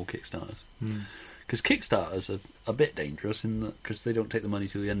back any more Kickstarters. Because Kickstarters are a bit dangerous in that because they don't take the money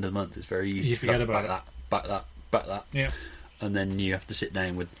till the end of the month. It's very easy to forget about back that. Yeah, and then you have to sit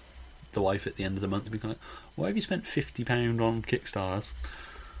down with the wife at the end of the month and be like, "Why have you spent £50 on Kickstarters?"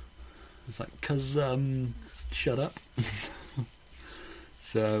 It's like, "'Cause shut up."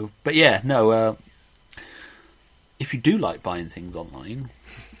 So, but yeah, no. If you do like buying things online,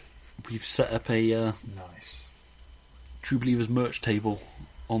 we've set up a nice True Believers merch table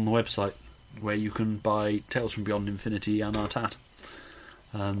on the website where you can buy Tales from Beyond Infinity and our tat.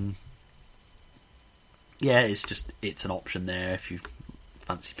 Yeah, it's an option there if you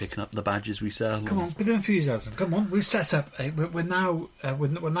fancy picking up the badges we sell. Come on, with enthusiasm. Come on, we've set up. We're now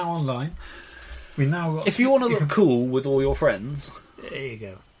online. We now. If you want to look cool with all your friends, there you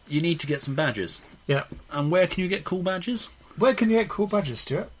go. You need to get some badges. Yeah. And where can you get cool badges? Where can you get cool badges,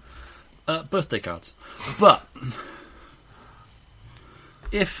 Stuart? Birthday cards. But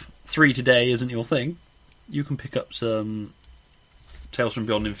if 3 today isn't your thing, you can pick up some Tales from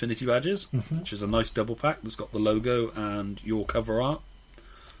Beyond Infinity badges, which is a nice double pack that's got the logo and your cover art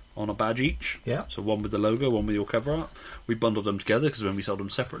on a badge each. Yeah. So one with the logo, one with your cover art. We bundled them together because when we sold them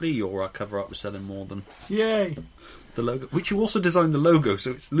separately, your cover art was selling more than Yay the logo. Which you also designed the logo,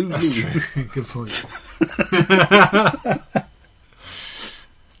 so it's lose. That's true. Good point.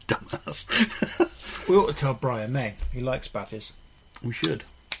 Dumbass. We ought to tell Brian May. He likes badges. We should.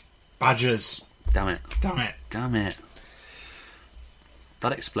 Badges. Damn it. Damn it. Damn it.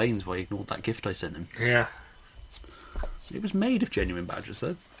 That explains why he ignored that gift I sent him. Yeah. It was made of genuine badges,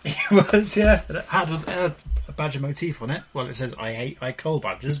 though. It was, yeah. It had a badger motif on it. Well, it says, I cull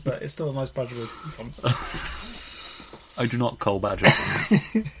badgers, but it's still a nice badger motif on it. I do not cull badgers.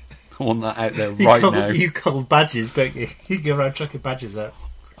 I want that out there now. You cull badges, don't you? You go around chucking badges out.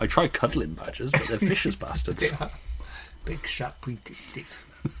 I try cuddling badgers, but they're vicious bastards. Yeah. Big, sharp, pointed dick.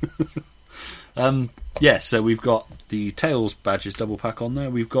 Yeah, so we've got the Tails badges double pack on there.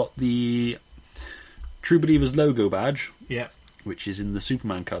 We've got the True Believers logo badge, yeah, which is in the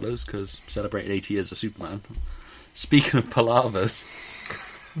Superman colours because celebrated 80 years of Superman. Speaking of palavers,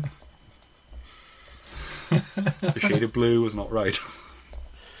 the shade of blue was not right.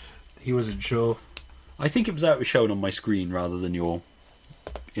 He wasn't sure. I think it was how it was shown on my screen rather than your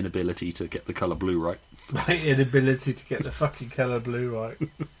inability to get the colour blue right. My inability to get the fucking colour blue right.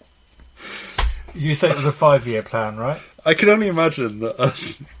 You said it was a 5-year plan, right? I can only imagine that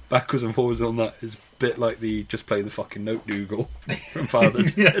us backwards and forwards on that is a bit like the just play the fucking note Dougal from Father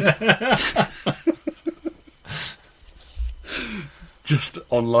Dead. Just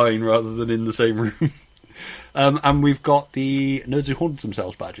online rather than in the same room. And we've got the Nerds Who Haunted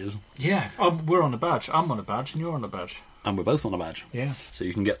Themselves badges. Yeah, we're on a badge. I'm on a badge and you're on a badge. and we're both on a badge. Yeah. So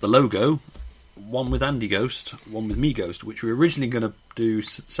you can get the logo, one with Andy Ghost, one with me Ghost, which we were originally going to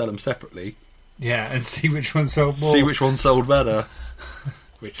sell them separately. Yeah, and see which one sold more. See which one sold better.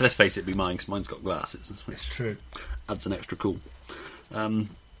 Which, let's face it, be mine, because mine's got glasses. It's true. Adds an extra cool.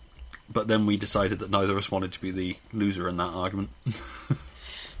 But then we decided that neither of us wanted to be the loser in that argument.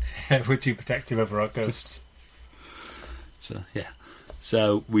 Yeah, we're too protective over our ghosts. So, yeah.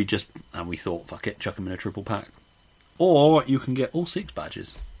 So we thought, fuck it, chuck them in a triple pack. Or you can get all 6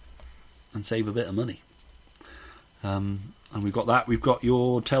 badges and save a bit of money. And we've got that. We've got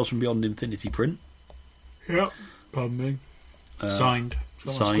your Tales from Beyond Infinity print. Yep. Pardon me. Signed.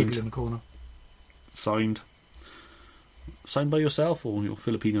 It's got my squiggle in the corner. Signed. Signed by yourself or your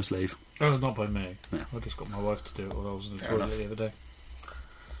Filipino slave? Oh, not by me. Yeah. I just got my wife to do it while I was in the Fair toilet enough. the other day.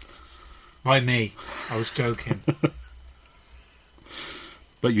 By me. I was joking.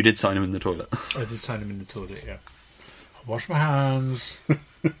 But you did sign him in the toilet. I did sign him in the toilet, yeah. I washed my hands.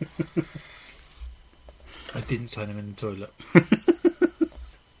 I didn't sign him in the toilet.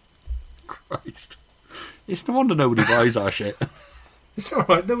 Christ. It's no wonder nobody buys our shit. It's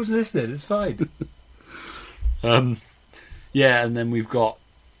alright, no one's listening, it's fine. Yeah, and then we've got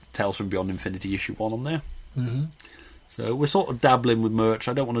Tales from Beyond Infinity issue 1 on there. Mm-hmm. So we're sort of dabbling with merch.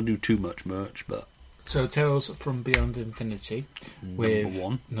 I don't want to do too much merch, but... So Tales from Beyond Infinity with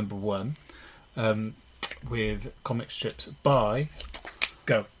number one, with comic strips by...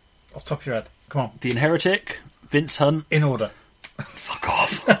 Go. Off the top of your head. Come on. The Inheritic, Vince Hunt... In order. Fuck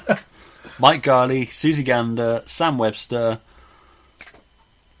off. Mike Garley, Susie Gander, Sam Webster,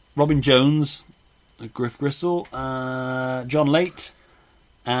 Robin Jones, Griff Gristle, John Late,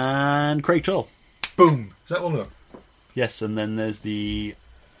 and Craig Toll. Boom. Is that all of them? Yes, and then there's the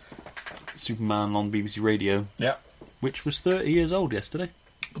Superman on BBC Radio, Yeah. which was 30 years old yesterday.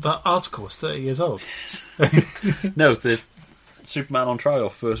 But that article was 30 years old. No, the Superman on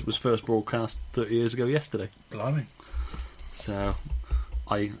Trial was first broadcast 30 years ago yesterday. Blimey. So,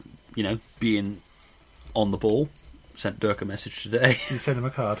 I, being on the ball, sent Dirk a message today. You send him a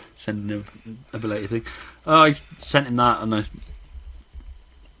card? Sending him a belated thing. I sent him that, and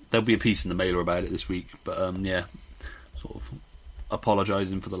there'll be a piece in the mailer about it this week. But, sort of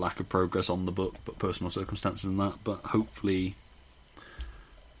apologising for the lack of progress on the book, but personal circumstances and that. But hopefully,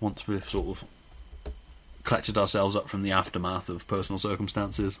 once we've sort of collected ourselves up from the aftermath of personal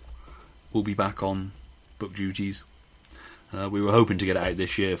circumstances, we'll be back on book duties. We were hoping to get it out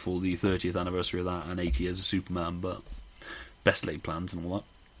this year for the 30th anniversary of that and 80 years of Superman, but best laid plans and all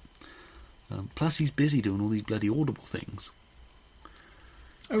that. Plus, he's busy doing all these bloody Audible things.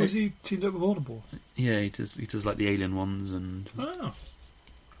 Oh, is he teamed up with Audible? Yeah, he does like the Alien ones and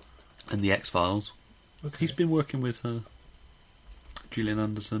the X-Files. Okay. He's been working with Gillian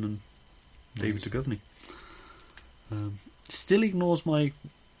Anderson and David Duchovny. Still ignores my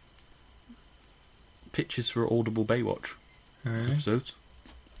pitches for Audible Baywatch episodes.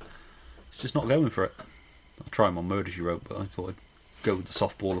 He's just not going for it. I'll try him on Murder, She Wrote, but I thought I'd go with the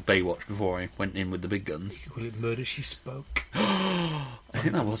softball of Baywatch before I went in with the big guns. You could call it Murder, She Spoke. I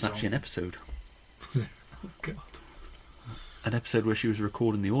think that was actually an episode. Oh, God. An episode where she was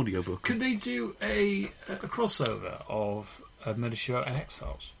recording the audiobook. Could they do a crossover of Murder, She Wrote and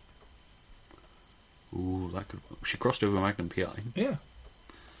X-Files? Ooh, that could... She crossed over Magnum P.I. Yeah.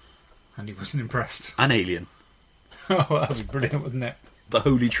 And he wasn't impressed. An Alien. Oh, that would be brilliant, wouldn't it? The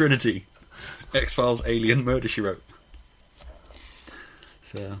Holy Trinity. X-Files, Alien, Murder, She Wrote.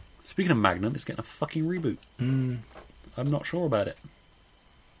 So, speaking of Magnum, it's getting a fucking reboot. I'm not sure about it.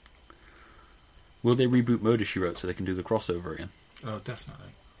 Will they reboot Murder, She Wrote so they can do the crossover again? Oh,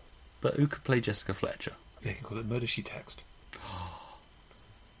 definitely. But who could play Jessica Fletcher? They can call it Murder, She Text.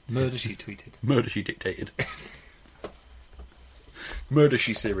 Murder, She Tweeted. Murder, She Dictated. Murder,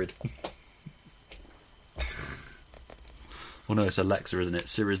 She Sirid. Well, no, it's Alexa, isn't it?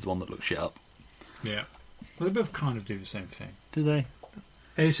 Siri's the one that looks shit up. Yeah. Well, they both kind of do the same thing. Do they?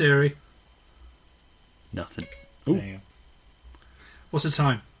 Hey, Siri. Nothing. There you go. What's the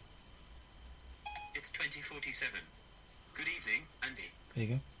time? It's 20:47. Good evening, Andy. There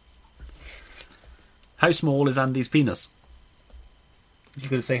you go. How small is Andy's penis? You're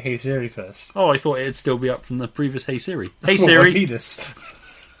going to say Hey Siri first. Oh, I thought it'd still be up from the previous Hey Siri. Hey Oh, my Siri! penis.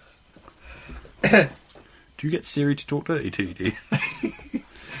 Do you get Siri to talk dirty to you, do you?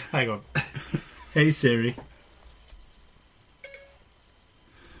 Hang on. Hey Siri.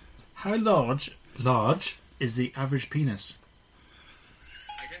 How large is the average penis?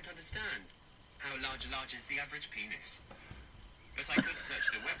 I don't understand. How large is the average penis? But I could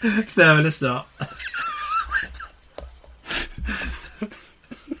search the website. No, let's not.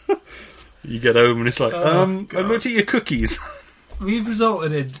 You get home and it's like, God. I looked at your cookies. We've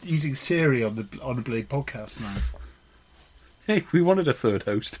resulted in using Siri on the bloody podcast now. Hey, we wanted a third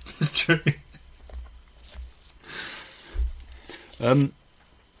host. It's true.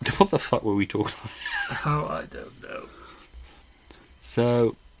 What the fuck were we talking about? Oh, I don't know.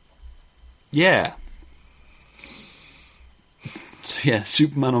 So, yeah.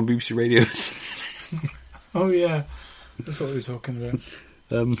 Superman on BBC Radio. Oh, yeah. That's what we were talking about.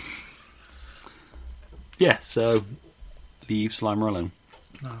 So leave Slimer alone.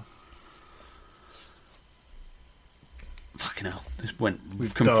 No. Fucking hell. This went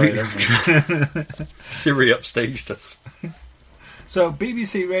We've completely. died, Siri upstaged us. So,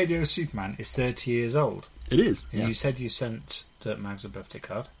 BBC Radio Superman is 30 years old. It is. And Yeah. you said you sent Dirt Mags a birthday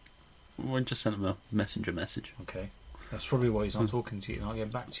card. Well, I just sent him a messenger message. Okay. That's probably why he's not talking to you, not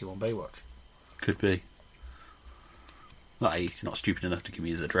getting back to you on Baywatch. Could be. Well, he's not stupid enough to give me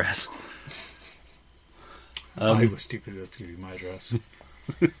his address. I was stupid enough to give you my address.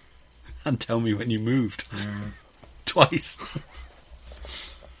 And tell me when you moved. Twice.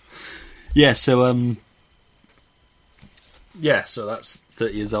 Yeah, so so that's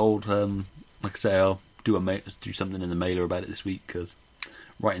 30 years old. Like I say, I'll do something in the mailer about it this week, because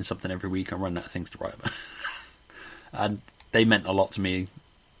writing something every week, I'm running out of things to write about. And they meant a lot to me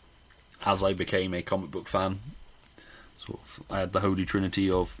as I became a comic book fan. I had the holy trinity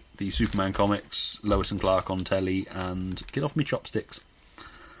of the Superman comics, Lois and Clark on telly, and Get Off Me Chopsticks,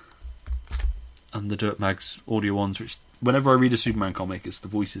 and the Dirt Mags audio ones, which whenever I read a Superman comic, it's the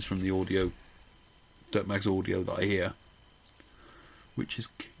voices from the audio, Dirt Mags audio, that I hear, which is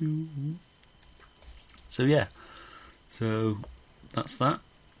cool. So yeah, so that's that.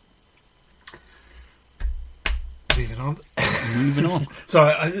 Moving on.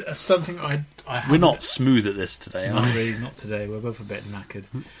 Sorry, something I We're not smooth at this today, are not we? really, not today. We're both a bit knackered.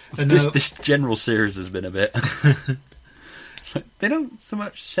 This general series has been a bit. It's like, they don't so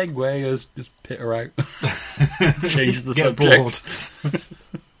much segue as just pitter out, change the Get subject. bored.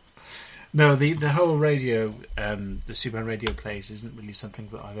 No, the whole radio, the Superman radio plays isn't really something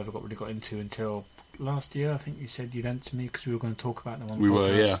that I've ever really got into until last year. I think you said you lent to me because we were going to talk about them on the We podcast,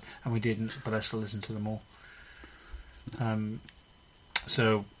 were, yeah. and we didn't, but I still listen to them all.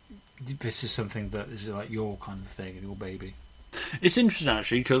 So this is something that is like your kind of thing, your baby. It's interesting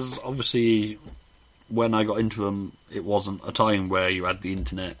actually, because obviously when I got into them, it wasn't a time where you had the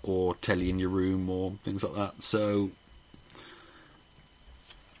internet or telly in your room or things like that. So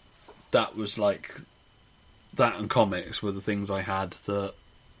that was like, that and comics were the things I had that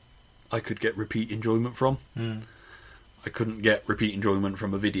I could get repeat enjoyment from. I couldn't get repeat enjoyment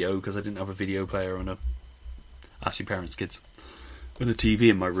from a video because I didn't have a video player and ask your parents, kids, and a TV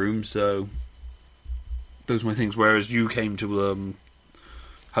in my room. So those are my things. Whereas you came to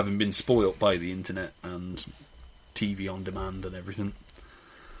having been spoilt by the internet and TV on demand and everything.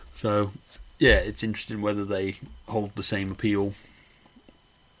 So yeah, it's interesting whether they hold the same appeal.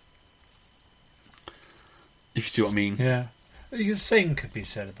 If you see what I mean. Yeah. The same could be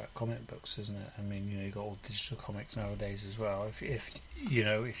said about comic books, isn't it? I mean, you've got all digital comics nowadays as well. If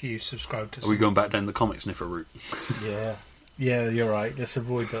you subscribe to... Are we going back down the comic sniffer route? Yeah. Yeah, you're right. Let's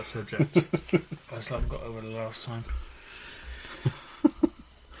avoid that subject. I just haven't got over the last time.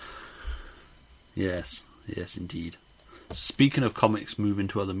 Yes, indeed. Speaking of comics moving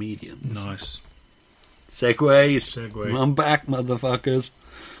to other mediums. Nice. Segways. I'm back, motherfuckers.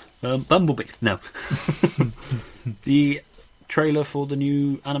 Bumblebee. No. The trailer for the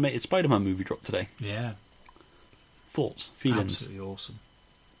new animated Spider-Man movie dropped today. Yeah. Thoughts? Feelings? Absolutely awesome.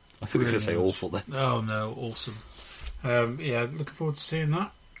 I think we were going to say Really awful then. Oh, no. Awesome. Yeah, looking forward to seeing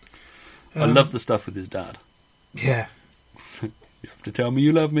that. I love the stuff with his dad. Yeah. You have to tell me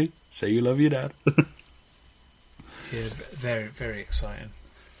you love me. Say you love your dad. Yeah, very, very exciting.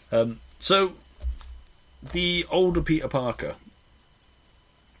 So, the older Peter Parker,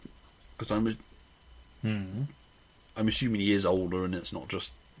 because I'm assuming he is older and it's not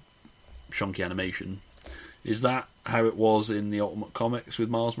just shonky animation. Is that how it was in the Ultimate Comics with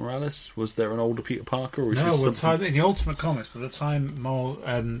Miles Morales? Was there an older Peter Parker? Or is No, this something... in the Ultimate Comics, by the time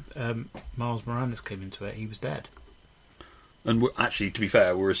Miles Morales came into it, he was dead. And actually, to be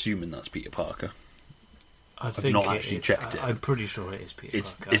fair, we're assuming that's Peter Parker. I've not actually checked it. I'm pretty sure it is Peter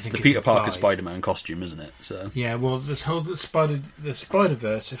Parker. It's the Peter Parker Spider-Man costume, isn't it? So yeah, well, this whole the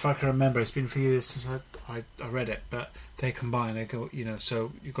Spider-Verse, if I can remember, it's been a few years since I read it, but they combine. They go,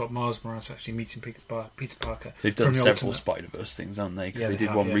 so you've got Miles Morales actually meeting Peter Parker. They've done from several Ultimate. Spider-Verse things, haven't they? Because Yeah, they did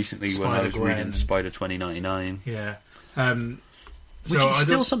have, one yeah. recently when I was reading Spider-Gwen. Spider 2099. Yeah. Which is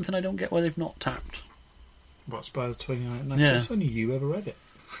still something I don't get why they've not tapped. What, Spider 29? No, Yeah. it's only you ever read it.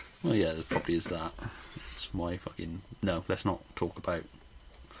 Well, yeah, there probably is that. It's my fucking... No, let's not talk about...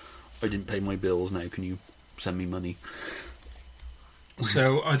 I didn't pay my bills, now can you send me money?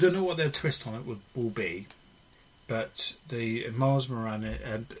 So, I don't know what their twist on it will be, but the Miles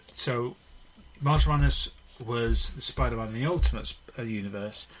Morales... so, Miles Morales was the Spider-Man in the Ultimate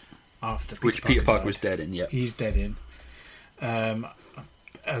Universe after Which Peter Parker was dead in, yeah. He's dead in. And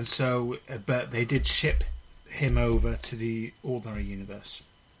so... But they did ship him over to the ordinary universe.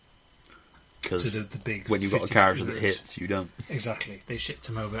 Because the big when you've got a character that hits, you don't. Exactly. They shipped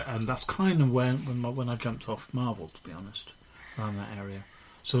him over, and that's kind of when I jumped off Marvel, to be honest, around that area.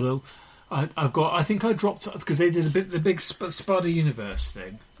 So I think I dropped because they did the big Spider Universe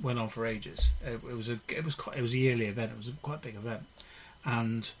thing went on for ages. It was a yearly event. It was a quite big event,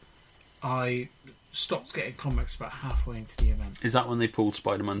 and I stopped getting comics about halfway into the event. Is that when they pulled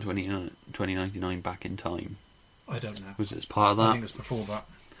Spider-Man 2099 back in time? I don't know. Was it as part of that? I think it was before that.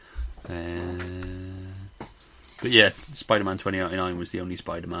 But yeah, Spider-Man 2099 was the only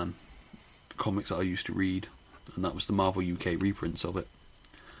Spider-Man comics that I used to read, and that was the Marvel UK reprints of it.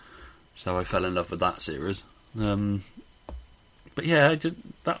 So I fell in love with that series. But yeah,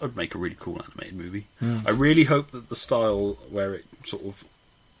 that would make a really cool animated movie. I really hope that the style where it sort of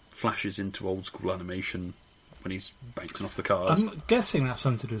flashes into old school animation when he's bouncing off the cars. I'm guessing that's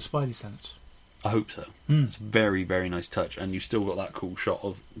something to do with Spidey sense. I hope so. It's a very, very nice touch, and you've still got that cool shot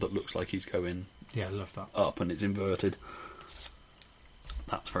that looks like he's going. Yeah, I love that. Up and it's inverted.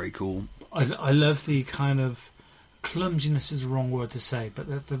 That's very cool. I love the kind of clumsiness is the wrong word to say, but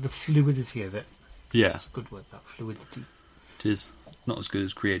the fluidity of it. Yeah, that's a good word. That fluidity. It is not as good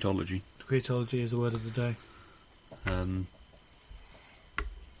as creatology. Creatology is the word of the day.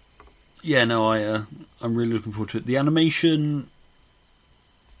 Yeah, no, I'm really looking forward to it. The animation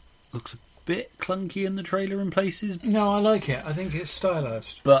looks a bit clunky in the trailer in places. No, I like it. I think it's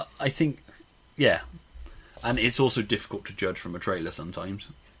stylized. But I think, yeah. And it's also difficult to judge from a trailer sometimes.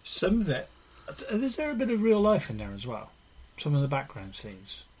 Some of it... Is there a bit of real life in there as well? Some of the background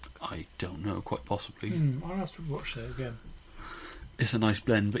scenes? I don't know, quite possibly. I'll have to watch that again. It's a nice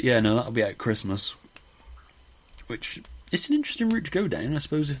blend. But yeah, no, that'll be out at Christmas. Which... It's an interesting route to go down. I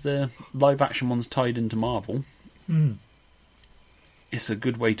suppose if the live-action one's tied into Marvel... It's a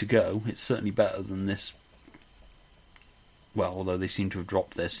good way to go. It's certainly better than this. Well, although they seem to have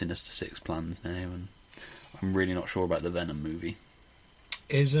dropped their Sinister Six plans now, and I'm really not sure about the Venom movie.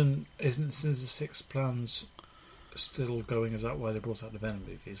 Isn't Sinister Six plans still going? Is that why they brought out the Venom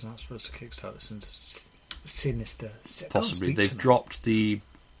movie? Isn't that supposed to kickstart the Sinister Six? Possibly. They've dropped the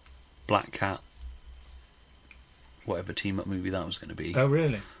Black Cat, whatever team-up movie that was going to be. Oh,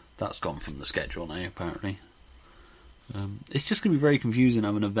 really? That's gone from the schedule now, apparently. It's just going to be very confusing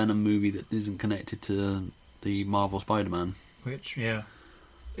having a Venom movie that isn't connected to the Marvel Spider-Man. Which, yeah.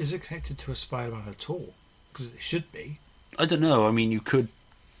 Is it connected to a Spider-Man at all? Because it should be. I don't know. I mean, you could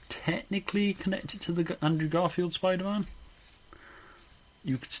technically connect it to the Andrew Garfield Spider-Man.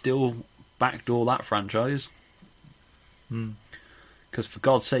 You could still backdoor that franchise. Because for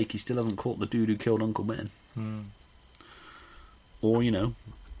God's sake, he still hasn't caught the dude who killed Uncle Ben. Or,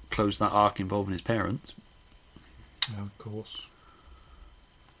 close that arc involving his parents. Oh, of course.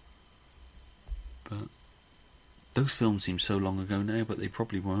 But those films seem so long ago now, but they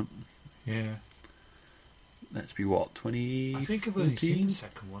probably weren't. Yeah. Let's be what, 20? I think I've only seen the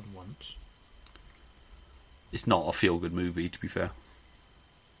second one once. It's not a feel-good movie, to be fair.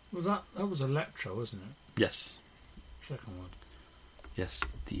 That was Electro, wasn't it? Yes. Second one. Yes,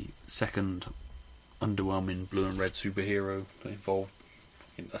 the second underwhelming blue and red superhero that involved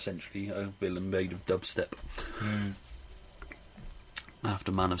essentially a villain made of dubstep.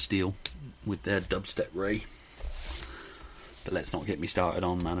 After Man of Steel with their dubstep Ray. But let's not get me started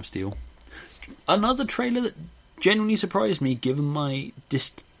on Man of Steel. Another trailer that genuinely surprised me, given my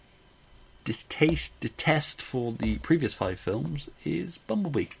detest for the previous 5 films, is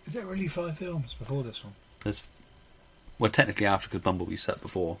Bumblebee. Is there really 5 films before this one? Well, technically after, because Bumblebee's set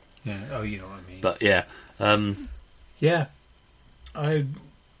before. Yeah. Oh, you know what I mean. But yeah. Yeah.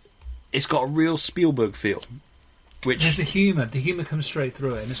 It's got a real Spielberg feel. Which there's the humour. The humour comes straight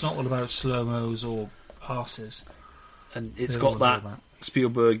through it, and it's not all about slow-mos or arses. And it's got that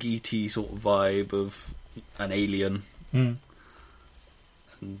Spielberg E.T. sort of vibe of an alien. And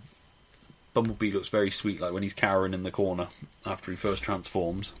Bumblebee looks very sweet, like when he's cowering in the corner after he first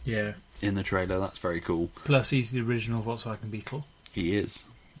transforms. Yeah. In the trailer, that's very cool. Plus, he's the original Volkswagen Beetle. He is.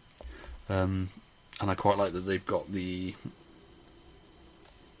 And I quite like that they've got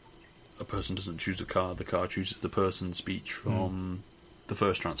a person doesn't choose the car chooses the person speech from the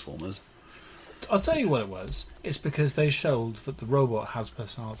first Transformers. I'll tell you what it was. It's because they showed that the robot has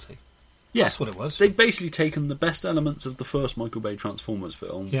personality. Yeah, That's what it was. They've basically taken the best elements of the first Michael Bay Transformers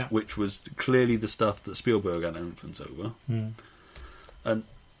film, Yeah. which was clearly the stuff that Spielberg had influence over, and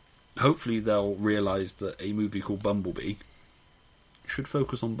hopefully they'll realise that a movie called Bumblebee should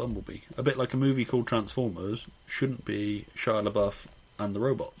focus on Bumblebee. A bit like a movie called Transformers shouldn't be Shia LaBeouf and the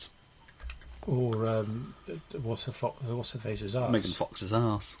robots. Or what's her face's ass? Megan Fox's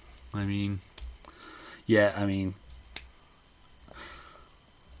ass. I mean, yeah, I mean,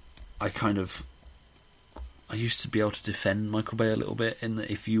 I used to be able to defend Michael Bay a little bit in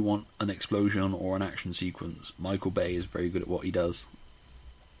that if you want an explosion or an action sequence, Michael Bay is very good at what he does.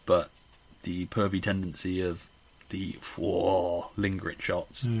 But the pervy tendency of the lingering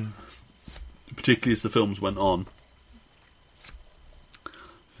shots, particularly as the films went on,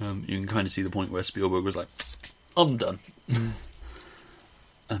 you can kind of see the point where Spielberg was like, I'm done.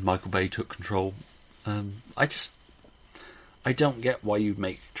 And Michael Bay took control. I don't get why you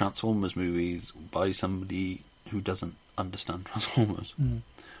make Transformers movies by somebody who doesn't understand Transformers,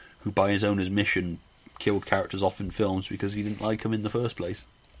 who by his own admission killed characters off in films because he didn't like them in the first place.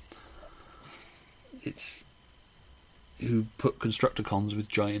 It's who put Constructicons with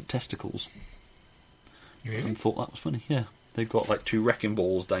giant testicles. Really? And thought that was funny. Yeah, they've got like 2 wrecking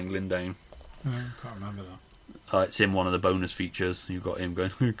balls dangling down. I can't remember that. It's in one of the bonus features. You've got him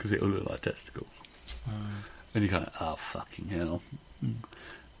going because it'll look like testicles. And you kind of, oh fucking hell!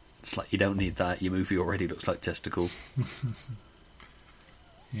 It's like you don't need that. Your movie already looks like testicles.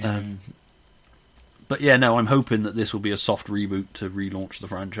 Yeah. But yeah, no, I'm hoping that this will be a soft reboot to relaunch the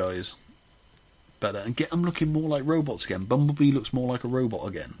franchise better and get them looking more like robots again. Bumblebee looks more like a robot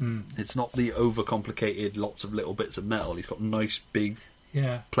again. It's not the overcomplicated, lots of little bits of metal. He's got nice big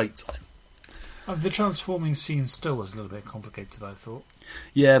plates on him. The transforming scene still was a little bit complicated, I thought.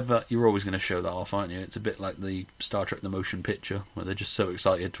 Yeah, but you're always going to show that off, aren't you? It's a bit like the Star Trek The Motion Picture, where they're just so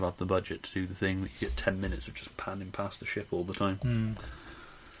excited to have the budget to do the thing that you get 10 minutes of just panning past the ship all the time.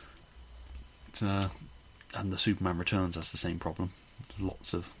 And the Superman Returns has the same problem. There's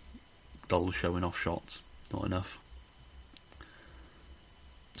lots of dull showing off shots, not enough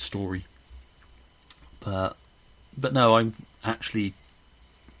story. But no, I'm actually,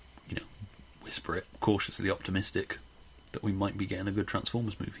 whisper it, cautiously optimistic that we might be getting a good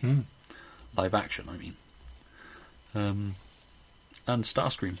Transformers movie. Live action, I mean. And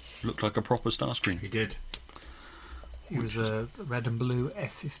Starscream looked like a proper Starscream. He did. He was a red and blue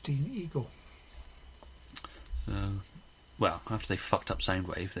F-15 Eagle. So, well, after they fucked up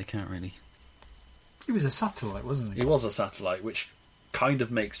Soundwave, they can't really... He was a satellite, wasn't he? He was a satellite, which kind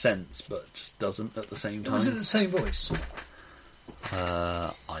of makes sense, but just doesn't at the same time. Was it the same voice?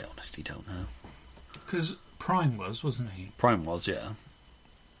 I honestly don't know. Because Prime wasn't he? Prime was, yeah.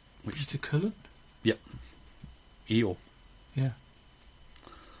 Which to Cullen? Yep. Eeyore. Yeah.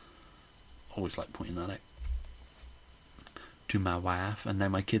 Always like pointing that out. To my wife, and now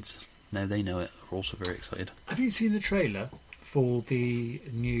my kids. Now they know it. Are also very excited. Have you seen the trailer for the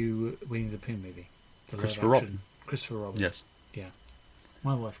new Winnie the Pooh movie? The Christopher Robin. Christopher Robin. Yes. Yeah.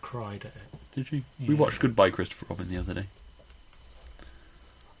 My wife cried at it. Did she? Yeah. We watched Goodbye Christopher Robin the other day.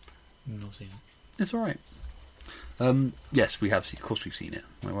 Not seen it. It's alright. Yes, we have seen, of course we've seen it.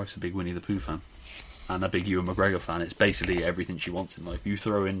 My wife's a big Winnie the Pooh fan. And a big Ewan McGregor fan. It's basically everything she wants in life. You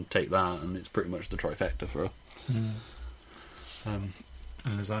throw in, take that, and it's pretty much the trifecta for her. And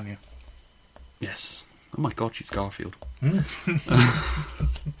lasagna. Yes. Oh my god, she's Garfield.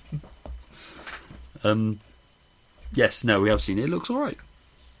 Yes, no, we have seen it. It looks alright.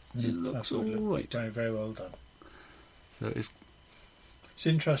 It looks alright. Very, very well done. So It's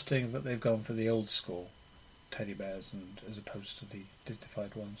interesting that they've gone for the old school teddy bears and as opposed to the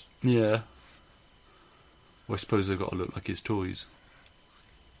Disneyfied ones. yeah. Well, I suppose they've got to look like his toys.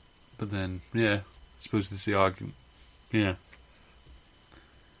 But then, yeah, I suppose there's the argument. Yeah.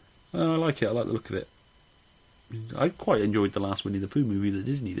 I like it. I like the look of it. I quite enjoyed the last Winnie the Pooh movie that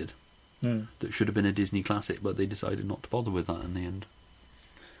Disney did. That should have been a Disney classic, but they decided not to bother with that in the end.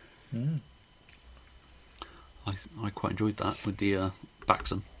 I quite enjoyed that with the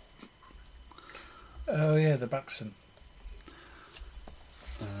Baxon. Oh yeah, the Baxon.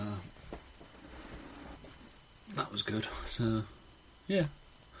 That was good. So, yeah.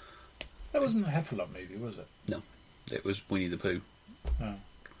 That wasn't a Heffalump movie, was it? No, it was Winnie the Pooh. Oh.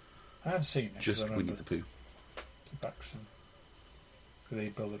 I have seen it. Just I remember Winnie the Pooh. The Baxon. They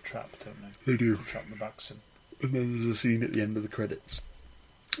build a trap, don't they? They do. To trap the Baxon. And then there's a scene at the end of the credits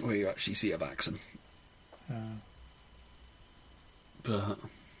where you actually see a Baxon. But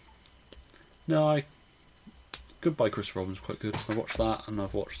no, Goodbye Christopher Robin's quite good. I watched that, and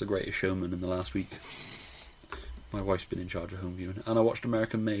I've watched The Greatest Showman in the last week. My wife's been in charge of home viewing. And I watched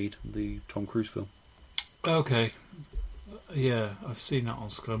American Made, the Tom Cruise film. Okay. Yeah, I've seen that on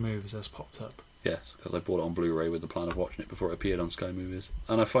Sky Movies. That's popped up. Yes, because I bought it on Blu-ray with the plan of watching it before it appeared on Sky Movies.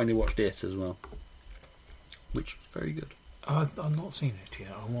 And I finally watched It as well, which was very good. I've not seen it yet.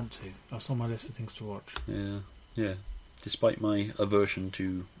 I want to. That's on my list of things to watch. Yeah. Despite my aversion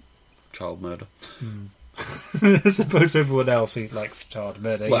to child murder. I suppose everyone else who likes child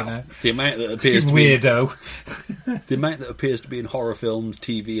murder, Well, you know. the amount that appears to Weirdo. the amount that appears to be in horror films,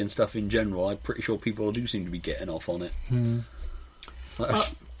 TV and stuff in general, I'm pretty sure people do seem to be getting off on it.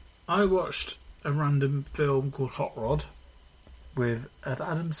 I watched a random film called Hot Rod with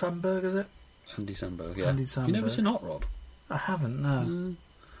Adam Sandberg, is it? Andy Samberg, yeah. Andy Samberg. You never seen Hot Rod? I haven't, no.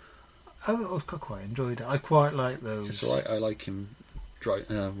 I quite enjoyed it. I quite like those. It's alright, I like him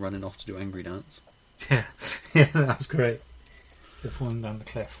running off to do Angry Dance. Yeah, that's great. They're falling down the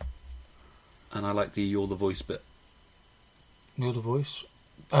cliff. And I like the You're the Voice bit. You're the Voice?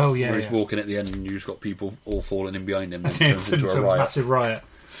 Oh, yeah. Where he's walking at the end and you've just got people all falling in behind him and it turns into a riot. Massive riot.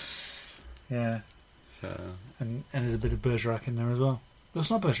 Yeah. So, and there's a bit of Bergerac in there as well. Well, it's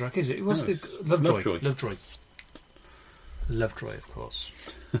not Bergerac, is it? It was Lovejoy. Lovejoy, of course.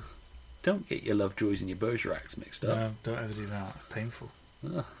 don't get your Lovejoys and your Bergeracs mixed up. No, don't ever do that. Painful.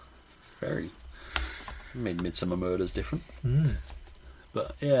 Very. Made Midsummer Murders different.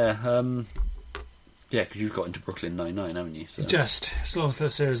 But yeah, because you've got into Brooklyn Nine-Nine, haven't you? So. Just. Still on the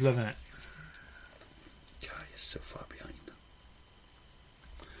first series, loving it. God, you're so far behind.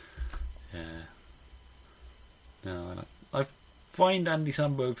 Yeah. No, I find Andy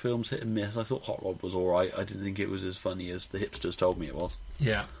Samberg films hit and miss. I thought Hot Rod was alright. I didn't think it was as funny as the hipsters told me it was.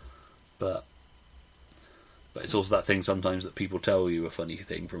 Yeah. But it's also that thing sometimes that people tell you a funny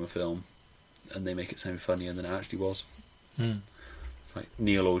thing from a film and they make it sound funnier than it actually was. It's like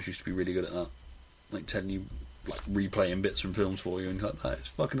Neil always used to be really good at that. Like telling you, like replaying bits from films for you and like that. It's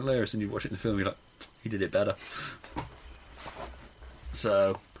fucking hilarious. And you watch it in the film, you're like, he did it better.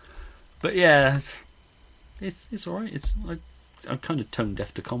 So, but yeah, it's alright. I'm kind of tone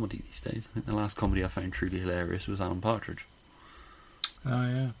deaf to comedy these days. I think the last comedy I found truly hilarious was Alan Partridge. Oh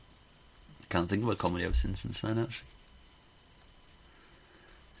yeah. Can't think of a comedy I've seen since then, actually.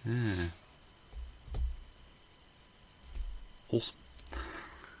 Yeah. Awesome.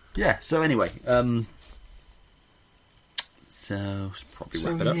 Yeah, so anyway, so probably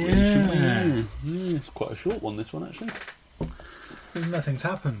wrap it up, really, shouldn't we? Yeah, it's quite a short one, this one, actually. Because nothing's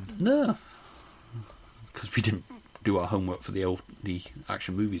happened. No. Because we didn't do our homework for the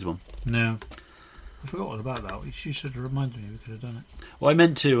action movies one. No. I forgot all about that. You should have reminded me. We could have done it. Well, I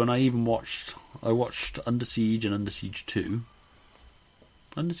meant to, and I even watched Under Siege and Under Siege 2.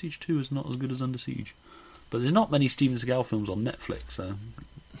 Under Siege 2 is not as good as Under Siege. But there's not many Steven Seagal films on Netflix, so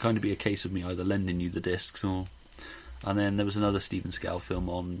it kind of be a case of me either lending you the discs or... And then there was another Steven Seagal film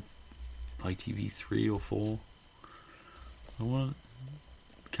on ITV3 or 4. I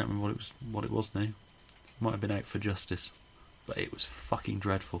can't remember what it was now. It might have been Out for Justice. But it was fucking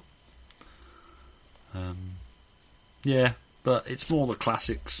dreadful. Yeah, but it's more the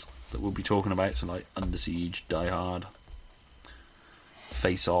classics that we'll be talking about, so like Under Siege, Die Hard,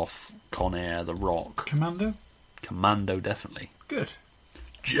 Face Off, Con Air, The Rock. Commando, definitely. Good.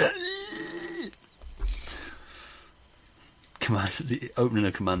 The opening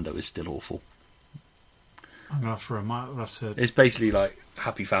of Commando is still awful. I'm going to have to It's basically like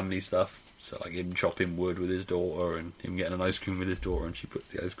happy family stuff. So like him chopping wood with his daughter and him getting an ice cream with his daughter and she puts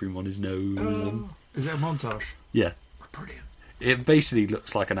the ice cream on his nose. Is it a montage? Yeah. Brilliant. It basically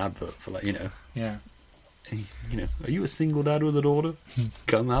looks like an advert for like, Yeah. Are you a single dad with a daughter?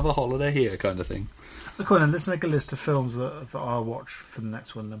 Come have a holiday here kind of thing. Come on then, let's make a list of films that I'll watch for the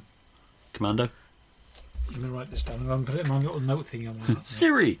next one then. Commando. Let me write this down. I'm going to put it in my little note thing.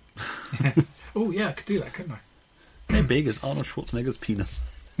 Siri! Oh yeah, I could do that, couldn't I? How big is Arnold Schwarzenegger's penis?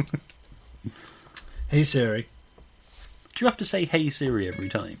 Hey Siri. Do you have to say "Hey Siri" every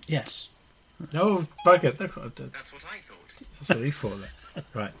time? Yes. No, bugger. That's That's what I thought. That's what he thought. Then.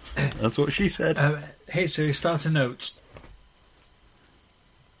 Right. That's what she said. Hey Siri, start a note.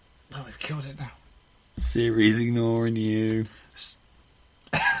 Oh, we've killed it now. Siri's ignoring you.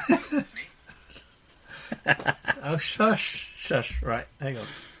 Oh, shush. Right, hang on.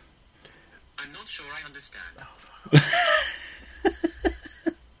 I'm not sure I understand. Oh, fuck.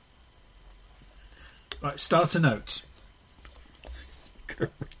 Right, start a note. What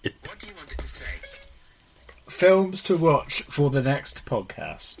do you want it to say? Films to watch for the next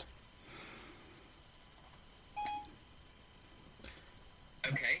podcast.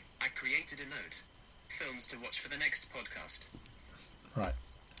 Okay, I created a note. films to watch for the next podcast. Right.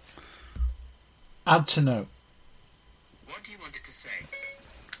 Add to note. What do you want it to say?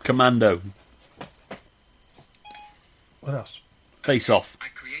 Commando. What else? Face Off. I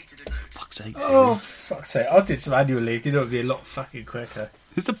created a note. Fuck's sake. Oh, fuck's sake. I did some annual leave. It'll be a lot fucking quicker.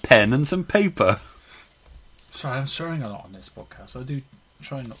 It's a pen and some paper. Sorry, I'm swearing a lot on this podcast. I do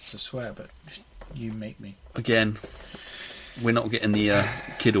try not to swear, but just you make me. Again, we're not getting the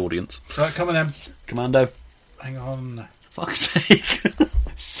kid audience. Right, come on then. Commando. Hang on. Fuck's sake.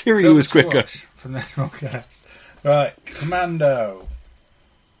 Siri Films was to quicker. watch from this podcast. Right, Commando.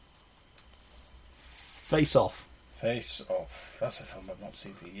 Face Off. Face Off. That's a film I've not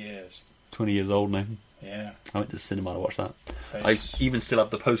seen for years. 20 years old now. Yeah. I went to the cinema to watch that. Face. I even still have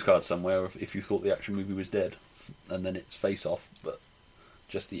the postcard somewhere if you thought the action movie was dead. And then it's Face Off, but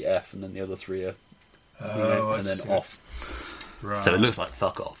just the F and then the other three are and then off. Right. So it looks like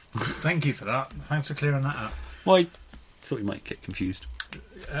Fuck Off. Thank you for that. Thanks for clearing that up. Well, I thought you might get confused.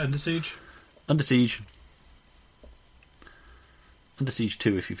 Under Siege? Under Siege. Under Siege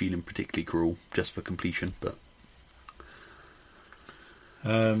 2 if you're feeling particularly cruel, just for completion, but...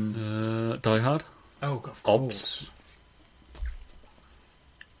 Die Hard? Oh, of Obs.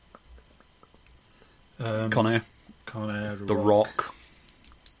 course. Con Air. Con Air. The Rock.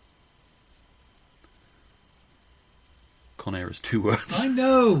 Con Air is 2 words. I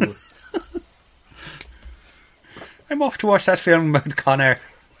know! I'm off to watch that film about Con Air.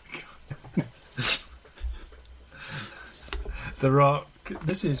 The Rock.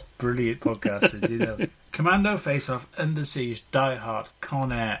 This is brilliant podcasting, you know. Commando, Face Off, Under Siege, Die Hard,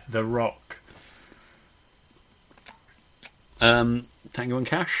 Con Air, The Rock. Tango and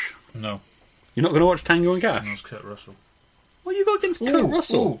Cash. No. You're not going to watch Tango and Cash? That was Kurt Russell. What you got against Kurt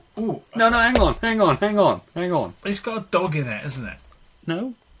Russell? Ooh. No, hang on. It's got a dog in it, isn't it?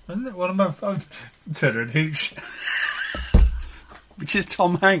 No. Isn't it? What am I... Turner and Hooch. Which is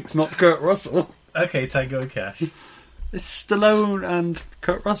Tom Hanks, not Kurt Russell. Okay, Tango and Cash. It's Stallone and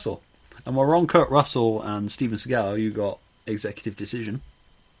Kurt Russell. And while we're on Kurt Russell and Steven Seagal, you got Executive Decision.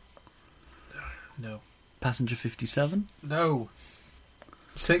 No. Passenger 57? No.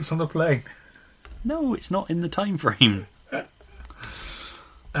 6 on the plane. No, it's not in the time frame.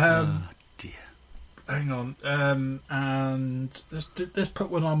 Dear. Hang on. And let's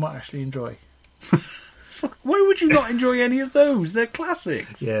put one I might actually enjoy. Why would you not enjoy any of those? They're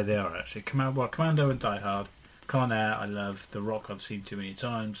classics. Yeah, they are actually. Commando and Die Hard. Con Air, I love. The Rock, I've seen too many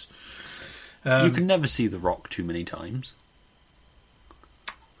times. You can never see The Rock too many times.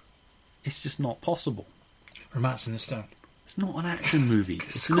 It's just not possible. Romance in the Stone. It's not an action movie.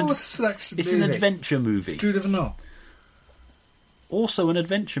 It's an action It's movie. an adventure movie. Jude of Anor. Also an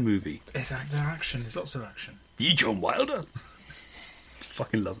adventure movie. It's action. There's lots of action. You John Wilder.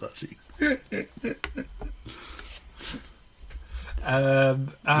 Fucking love that scene.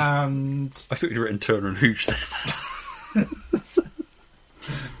 And I thought you'd written Turner and Hooch then.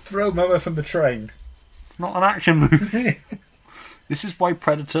 throw Mama from the train. It's not an action movie. This is why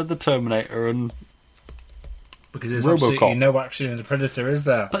Predator, the Terminator, and Because there's RoboCop. absolutely no action in the Predator, is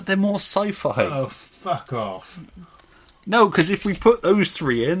there? but they're more sci-fi. Oh, fuck off. No, because if we put those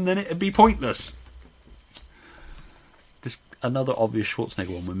three in, then it'd be pointless. There's another obvious Schwarzenegger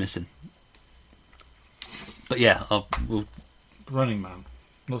one we're missing. But yeah, we'll. Running Man.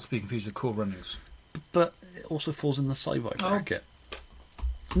 Not to be confused with Cool Runnings. But it also falls in the sci-fi bracket.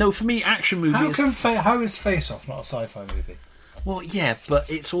 No, for me, action movie How is Face Off not a sci-fi movie? Well, yeah, but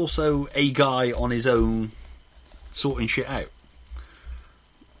it's also a guy on his own sorting shit out.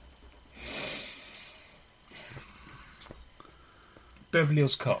 Beverly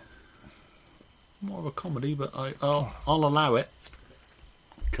Hills Cop. More of a comedy, but I'll allow it.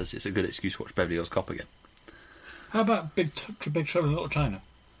 Because it's a good excuse to watch Beverly Hills Cop again. How about Big Trouble in Little China?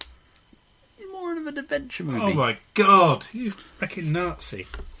 It's more of an adventure movie. Oh my god, you fucking Nazi.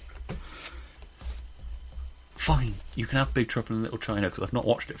 Fine, you can have Big Trouble in Little China because I've not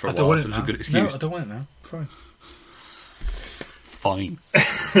watched it for a I don't while, want so it it's now. a good excuse. No, I don't want it now. Fine. Fine.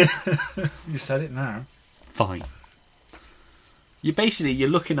 You said it now. Fine. You're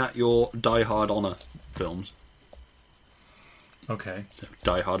looking at your Die Hard Honor films. Okay. So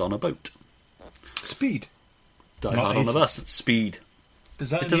Die Hard on a boat. Speed. Die Not Hard on a 80s. bus. Speed. Is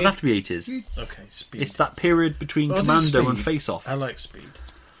that It doesn't have to be 80s. Okay, Speed. It's that period between Well, I do Commando and Speed. Face Off. I like Speed.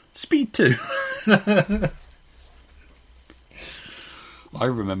 Speed 2. I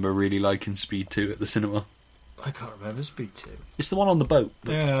remember really liking Speed 2 at the cinema. I can't remember Speed 2. It's the one on the boat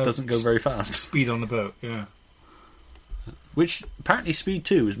that Yeah, doesn't go very fast. Speed on the boat, yeah. Which, apparently Speed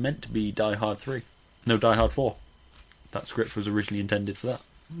 2 was meant to be Die Hard 3. No, Die Hard 4. That script was originally intended for that.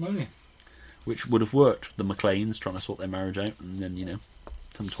 Really? which would have worked. The McLeans trying to sort their marriage out, and then,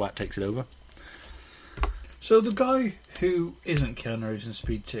 some twat takes it over. So the guy who isn't Keanu Reeves in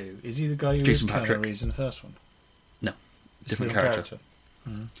Speed 2, is he the guy who Jason is Patrick. Keanu Reeves in the first one? No. It's Different a little character.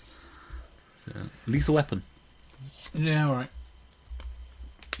 Mm. Lethal Weapon. Yeah, all right.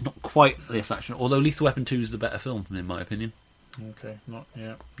 Not quite this action, although Lethal Weapon 2 is the better film, in my opinion. Okay, not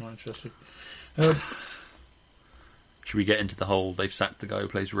interested. Should we get into the whole, they've sacked the guy who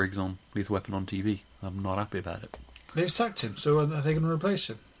plays Riggs on Lethal Weapon on TV? I'm not happy about it. They've sacked him, so are they going to replace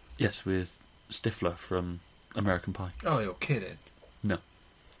him? Yes, with Stifler from American Pie. Oh, you're kidding. No.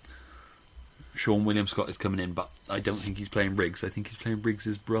 Sean William Scott is coming in, but I don't think he's playing Riggs. I think he's playing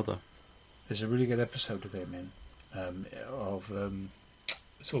Riggs' brother. There's a really good episode of him in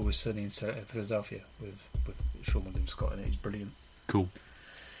It's Always Sunny in Philadelphia with Sean William Scott in it. He's brilliant. Cool.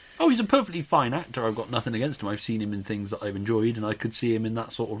 Oh, he's a perfectly fine actor. I've got nothing against him. I've seen him in things that I've enjoyed, and I could see him in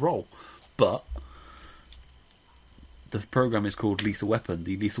that sort of role. But the programme is called Lethal Weapon.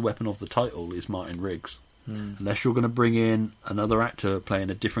 The Lethal Weapon of the title is Martin Riggs. Unless you're going to bring in another actor playing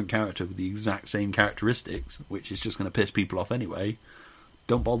a different character with the exact same characteristics, which is just going to piss people off anyway,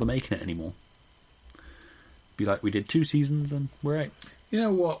 don't bother making it anymore. Be like we did 2 seasons and we're out. You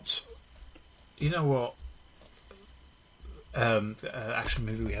know what? Action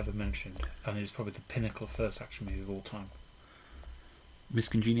movie we haven't mentioned, and it's probably the pinnacle first action movie of all time. Miss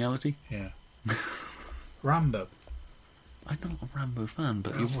Congeniality? Yeah. Rambo. I'm not a Rambo fan,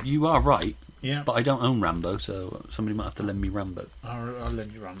 but you are right. Yeah. But I don't own Rambo, so somebody might have to lend me Rambo. I'll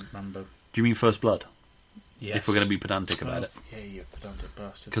lend you Rambo. Do you mean First Blood? Yes. If we're going to be pedantic about it. Yeah, you pedantic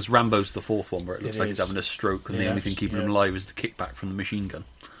bastard. Because Rambo's the 4th one where it looks like is. he's having a stroke and the only thing keeping him alive is the kickback from the machine gun.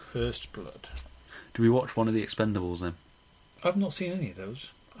 First Blood. Do we watch one of the Expendables then? I've not seen any of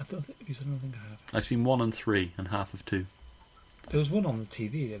those. I don't think I have. I've seen 1 and 3 and half of 2. There was one on the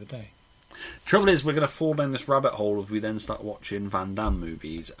TV the other day. Trouble is, we're going to fall down this rabbit hole if we then start watching Van Damme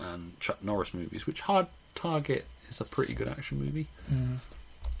movies and Chuck Norris movies, which Hard Target is a pretty good action movie.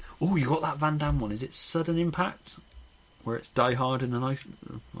 Oh, you got that Van Damme one. Is it Sudden Impact? Where it's Die Hard in a nice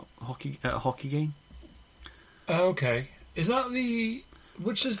hockey game? Okay. Is that the...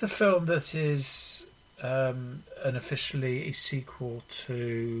 Which is the film that is unofficially a sequel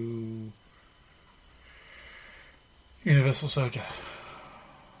to Universal Soldier?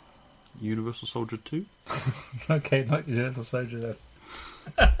 Universal Soldier 2? Okay, not Universal Soldier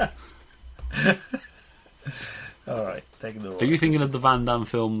then. Alright, taking the Are you thinking of the Van Damme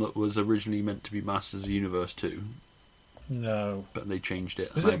film that was originally meant to be Masters of the Universe 2? No. But they changed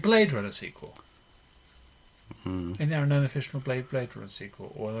it. Was it a Blade Runner sequel? Hmm. Isn't there an unofficial Blade Runner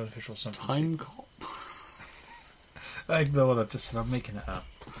sequel? Or an unofficial something Time sequel? Cop? I ignore what I've just said, I'm making it up.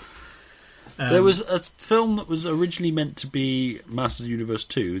 There was a film that was originally meant to be Masters of the Universe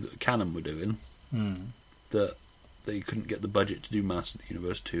 2 that Canon were doing, that they couldn't get the budget to do Masters of the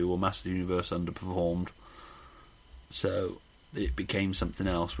Universe 2, or Masters of the Universe underperformed, so it became something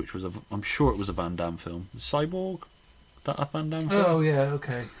else, which was, I'm sure it was a Van Damme film. Cyborg? That a Van Damme film? Oh, yeah,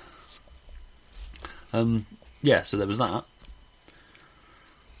 okay. Yeah, so there was that.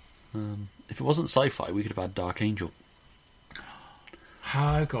 If it wasn't sci-fi, we could have had Dark Angel.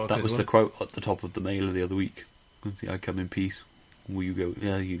 That was the quote at the top of the mailer the other week. I come in peace. Will you go?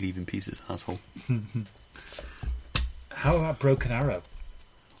 Yeah, you leave in pieces, asshole. How about Broken Arrow?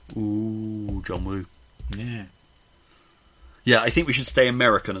 Ooh, John Woo. Yeah. Yeah, I think we should stay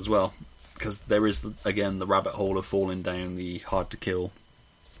American as well, because there is, again, the rabbit hole of falling down the hard to kill.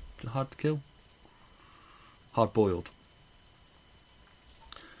 Is it hard to kill? Hard boiled.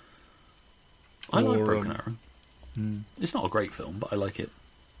 I like Broken Arrow. It's not a great film, but I like it.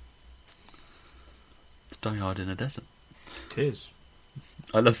 It's Die Hard in a Desert. It is.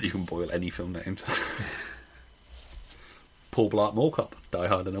 I love that you can boil any film down to Paul Blart Mall Cop, Die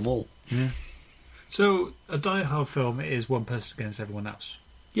Hard in a Mall. Yeah. So, a Die Hard film is one person against everyone else?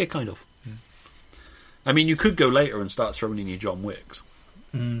 Yeah, kind of. Yeah. I mean, you could go later and start throwing in your John Wicks.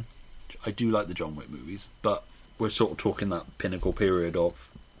 I do like the John Wick movies, but we're sort of talking that pinnacle period of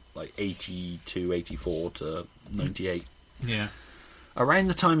like 82, 84 to 98. Yeah. Around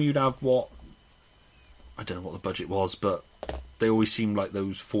the time you'd have what... I don't know what the budget was, but they always seemed like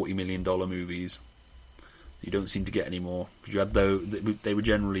those $40 million movies. You don't seem to get anymore. You had they were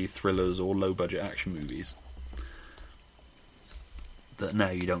generally thrillers or low-budget action movies. That now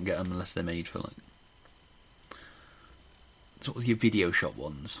you don't get them unless they're made for like... sort of your video shop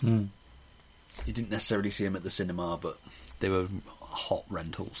ones. You didn't necessarily see them at the cinema, but they were hot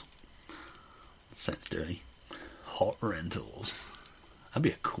rentals. Sounds dirty. Hot rentals. That'd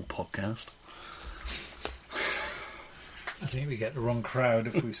be a cool podcast. I think we get the wrong crowd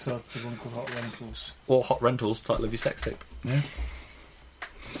if we start the one called Hot Rentals. Or Hot Rentals, title of your sex tape. Yeah.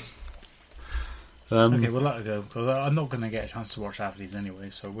 Okay, we'll let it go. 'Cause I'm not going to get a chance to watch half of these anyway,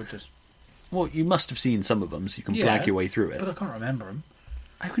 so we'll just... Well, you must have seen some of them, so you can blag your way through it. But I can't remember them.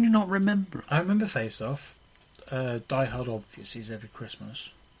 How can you not remember? I remember Face Off. Die Hard obviously is every Christmas.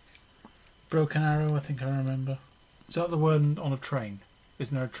 Broken Arrow, I think I remember. Is that the one on a train?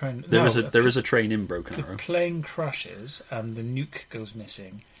 Isn't there a train? There is a train in Broken The Arrow. plane crashes and the nuke goes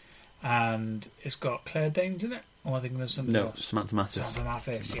missing, and it's got Claire Danes in it. Or I think there's something No, else. Samantha Mathis. Samantha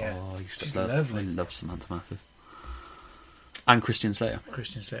Mathis, yeah. Oh, I used to She's love, lovely. I love Samantha Mathis. And Christian Slater.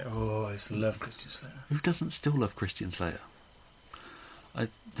 Christian Slater. Oh, I used to love Christian Slater. Who doesn't still love Christian Slater?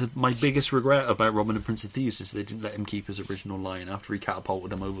 My biggest regret about Robin and Prince of Thieves is they didn't let him keep his original line after he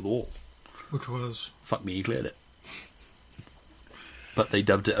catapulted him over the wall. Which was? Fuck me, he cleared it. But they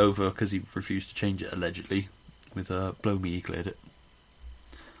dubbed it over because he refused to change it, allegedly, with blow me, he cleared it.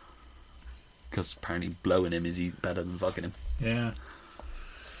 Because apparently blowing him is better than fucking him. Yeah.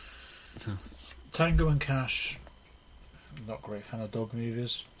 So. Tango and Cash. Not a great fan of dog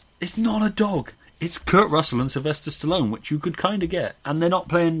movies. It's not a dog. It's Kurt Russell and Sylvester Stallone, which you could kind of get. And they're not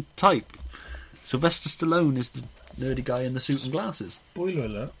playing type. Sylvester Stallone is the nerdy guy in the suit and glasses. Spoiler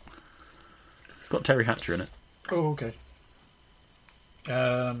alert. It's got Terry Hatcher in it. Oh, okay.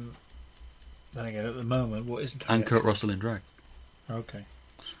 Then again, at the moment, what isn't... And Kurt Russell in drag. Okay.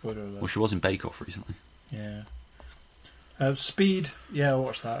 Spoiler alert. Well, she was in Bake Off recently. Yeah. Speed. Yeah, I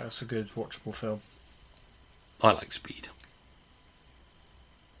watched that. It's a good, watchable film. I like Speed.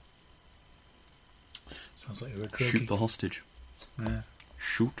 Sounds like you're a Shoot the hostage. Yeah.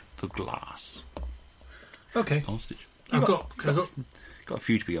 Shoot the glass. Okay. Hostage. I've got a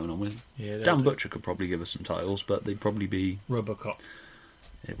few to be going on with. Yeah, Dan Butcher could probably give us some titles, but they'd probably be... RoboCop.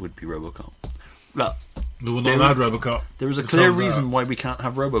 It would be RoboCop. Look, We will not allowed RoboCop. there is a clear reason why we can't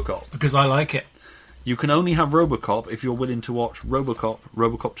have RoboCop. Because I like it. You can only have RoboCop if you're willing to watch RoboCop,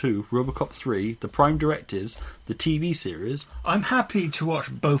 RoboCop 2, RoboCop 3, the Prime Directives, the TV series, I'm happy to watch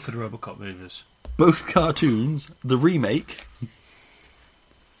both of the RoboCop movies. both cartoons, the remake.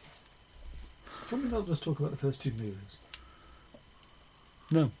 Can we not just talk about the first two movies?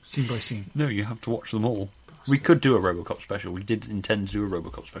 No. Scene by scene. No, you have to watch them all. We could do a RoboCop special. We did intend to do a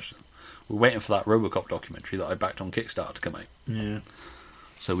RoboCop special. We're waiting for that RoboCop documentary that I backed on Kickstarter to come out. Yeah.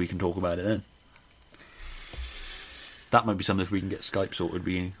 So we can talk about it then. That might be something if we can get Skype sorted.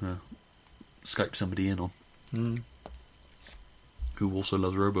 We Skype somebody in on. Who also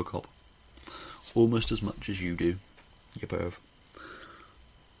loves RoboCop. Almost as much as you do. You perv.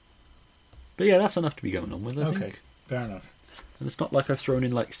 But yeah, that's enough to be going on with, I think. Fair enough. And it's not like I've thrown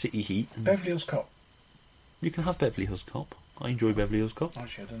in like City Heat. Beverly Hills Cop. You can have Beverly Hills Cop. I enjoy Beverly Hills Cop.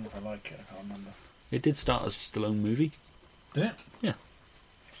 Actually, I don't know if I like it. I can't remember. It did start as a Stallone movie. Did it? Yeah.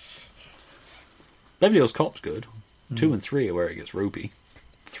 Beverly Hills Cop's good. 2 and 3 are where it gets ropey.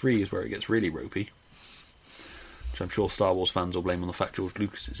 3 is where it gets really ropey. Which I'm sure Star Wars fans will blame on the fact George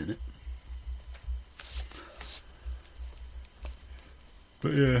Lucas is in it.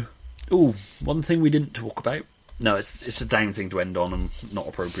 But yeah. Ooh, one thing we didn't talk about. No, it's a dang thing to end on and not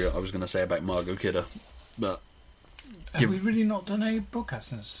appropriate. I was going to say about Margot Kidder. But have we really not done a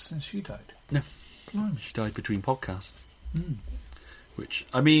podcast since she died? No. Blimey. She died between podcasts. Which,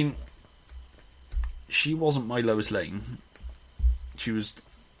 I mean, she wasn't my Lois Lane. She was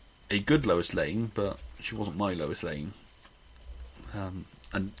a good Lois Lane, but she wasn't my Lois Lane.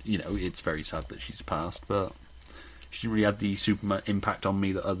 And, you know, it's very sad that she's passed, but she didn't really have the Superman impact on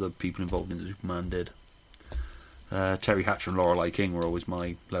me that other people involved in the Superman did. Terry Hatcher and Lorelei King were always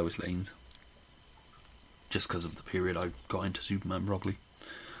my Lois Lanes. Just because of the period I got into Superman, probably.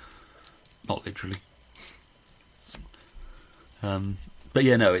 Not literally. But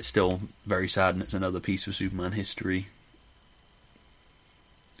yeah, no, it's still very sad, and it's another piece of Superman history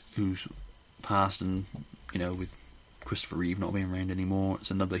who's passed, and, you know, with Christopher Reeve not being around anymore,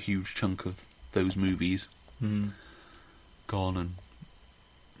 it's another huge chunk of those movies gone, and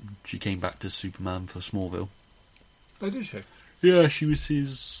she came back to Superman for Smallville. Oh, did she? Yeah, she was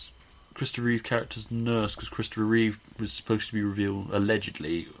his Christopher Reeve character's nurse, because Christopher Reeve was supposed to be revealed,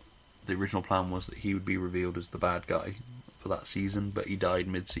 allegedly, the original plan was that he would be revealed as the bad guy for that season, but he died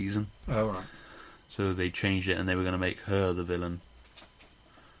mid-season. Oh, right. So they changed it, and they were going to make her the villain.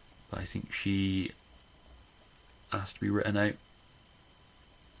 But I think she asked to be written out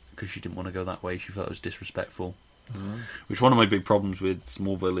because she didn't want to go that way. She felt it was disrespectful. Which, one of my big problems with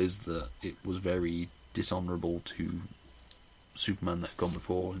Smallville is that it was very dishonourable to Superman that had gone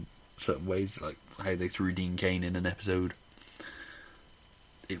before in certain ways, like how they threw Dean Cain in an episode.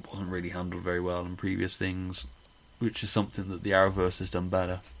 It wasn't really handled very well in previous things. which is something that the Arrowverse has done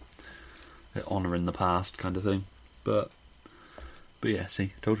better. Honouring the past kind of thing. But yeah,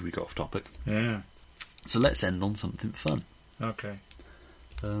 see, told you we got off topic. Yeah. So let's end on something fun. Okay.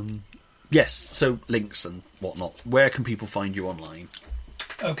 Yes, so links and whatnot. Where can people find you online?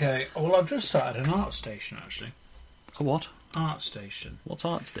 Okay, well, I've just started an art station, actually. A what? Art station. What's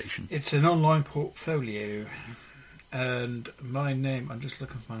Art Station? It's an online portfolio, and my name... I'm just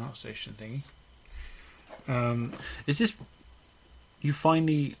looking for my art station thingy. Is this... You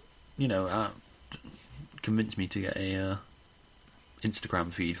finally, convinced me to get a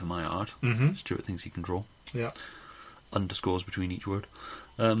Instagram feed for my art. Mm-hmm. Stuart thinks he can draw. Yeah. Underscores between each word.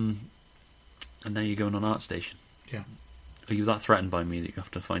 And now you're going on Art Station. Yeah. Are you that threatened by me that you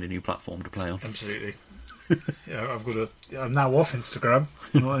have to find a new platform to play on? Absolutely. Yeah, I'm now off Instagram.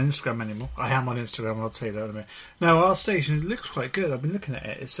 I'm not on Instagram anymore. I am on Instagram, I'll tell you that in a minute. No, Art Station, it looks quite good. I've been looking at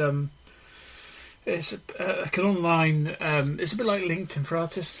it. It's like an online... it's a bit like LinkedIn for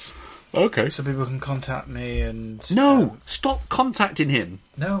artists. Okay. So people can contact me and... No! Stop contacting him!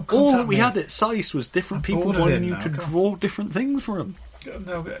 No, All contact we me. had at CICE was different I'm people bored of wanting him you now, to come on. draw different things for them.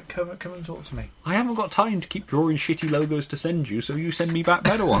 No, come and talk to me. I haven't got time to keep drawing shitty logos to send you, so you send me back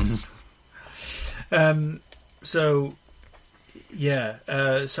better ones. So, yeah.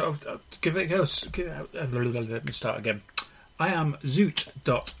 So I'll give it a go. Let me start again. I am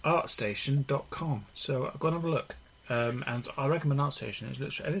zoot.artstation.com. So go and have a look. And I recommend ArtStation.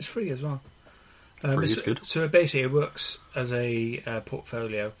 And it's free as well. Free is good. So basically it works as a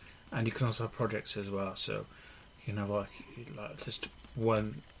portfolio, and you can also have projects as well. So you can have like just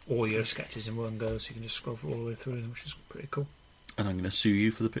all your sketches in one go, so you can just scroll all the way through them, which is pretty cool. And I'm going to sue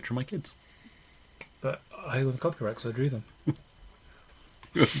you for the picture of my kids. But I own the copyright because I drew them.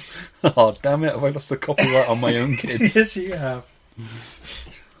 Oh, damn it, have I lost the copyright on my own kids? Yes, you have.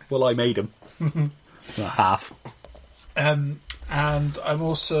 Well, I made them. Half. And I'm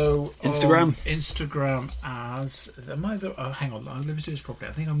also Instagram. on Instagram as... hang on, let me do this properly.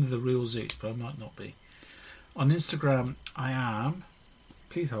 I think I'm the real Zoot, but I might not be. On Instagram, I am...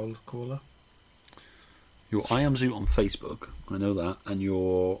 Please hold, caller. You're I Am Zoot on Facebook, I know that, and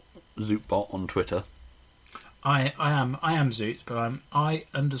you're Zootbot on Twitter. I am Zoot, but I'm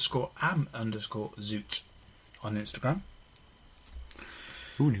I_am_Zoot on Instagram.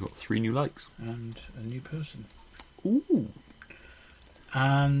 Ooh, and you've got 3 new likes. And a new person. Ooh.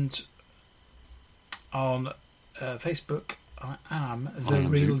 And on Facebook, I am I Am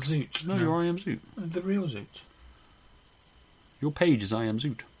real Zoot. Zoot. No, you're I Am Zoot. The real Zoot. Your page is I Am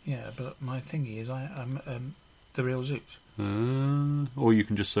Zoot. Yeah, but my thingy is I am the real Zoot. Or you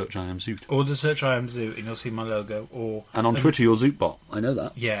can just search I Am Zoot. Or just search I am Zoot and you'll see my logo. And on Twitter, you're Zootbot. I know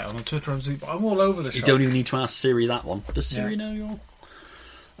that. Yeah, on Twitter I'm Zoot. But I'm all over the You shop. don't even need to ask Siri that one. Does Siri know you're...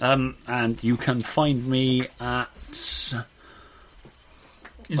 and you can find me at... Instagram.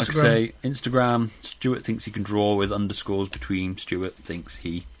 Like I say, Instagram, Stuart thinks he can draw with underscores between Stuart thinks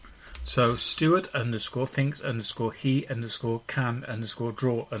he. So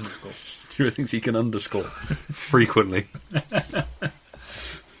Stuart_thinks_he_can_draw_. Stuart thinks he can underscore frequently.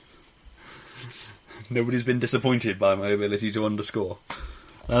 Nobody's been disappointed by my ability to underscore.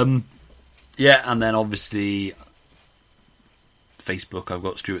 Yeah, and then obviously Facebook, I've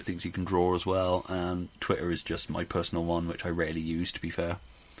got Stuart thinks he can draw as well, and Twitter is just my personal one, which I rarely use, to be fair.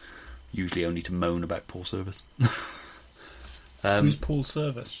 Usually only to moan about poor service. Who's Paul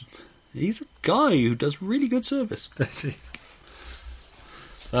Service? He's a guy who does really good service. Does he?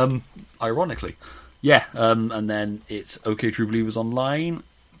 Ironically. Yeah, and then it's OK True Believers online.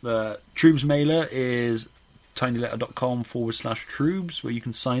 The Troobs mailer is tinyletter.com/Troobs, where you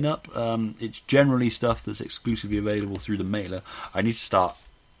can sign up. It's generally stuff that's exclusively available through the mailer. I need to start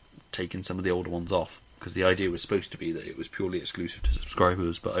taking some of the older ones off, because the idea was supposed to be that it was purely exclusive to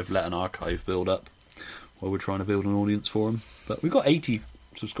subscribers, but I've let an archive build up while we're trying to build an audience for them. But we've got 80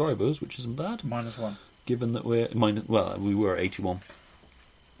 subscribers, which isn't bad. -1. Given that we were at 81.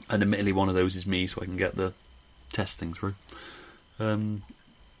 And admittedly one of those is me, so I can get the test thing through.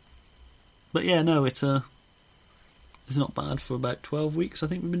 But yeah, no, it's not bad for about 12 weeks, I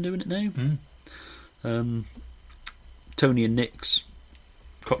think we've been doing it now. Tony and Nick's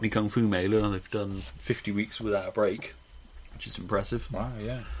Cockney Kung Fu mailer, they've done 50 weeks without a break, which is impressive. Wow,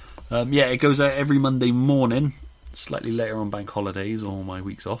 yeah. Yeah, it goes out every Monday morning, slightly later on bank holidays or my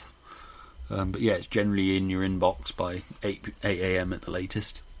weeks off. But yeah, it's generally in your inbox by 8 a.m. at the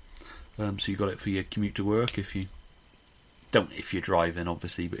latest. So you got it for your commute to work. If you're driving,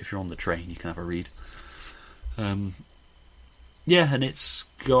 obviously, but if you're on the train, you can have a read. Yeah, and it's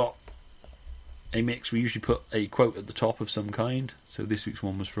got a mix. We usually put a quote at the top of some kind. So this week's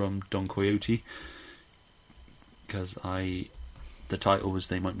one was from Don Quixote. because the title was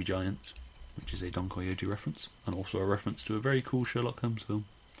They Might Be Giants, which is a Don Quixote reference, and also a reference to a very cool Sherlock Holmes film.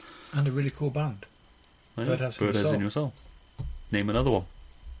 And a really cool band. Birdhouse in Your Soul. Name another one.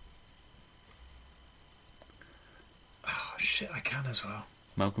 Oh shit, I can as well.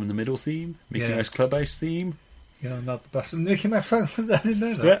 Malcolm in the Middle theme, Mickey Mouse Clubhouse theme. Yeah, not the best. Mickey Mouse phone. I didn't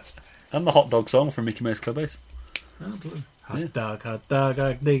know that. Yeah, and the hot dog song from Mickey Mouse Clubhouse. Oh, blue. Hot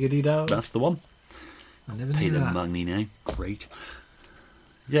dog, diggity dog. That's the one. I never Pay knew the that. money now. Great.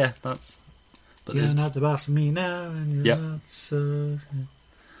 Yeah, that's. But You're not the boss of me now, and you're not so.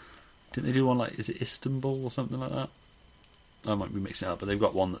 Didn't they do one like, is it Istanbul or something like that? I might be mixing it up, but they've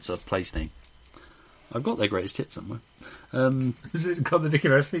got one that's a place name. I've got their greatest hit somewhere. Has it got the Mickey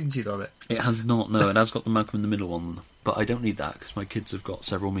Mouse theme tune on it? It has not, no. It has got the Malcolm in the Middle one, but I don't need that because my kids have got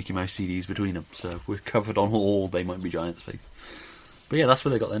several Mickey Mouse CDs between them, so we're covered on all They Might Be Giants things. But yeah, that's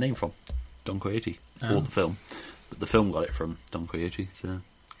where they got their name from, Don Quixote, or the film. But the film got it from Don Quixote,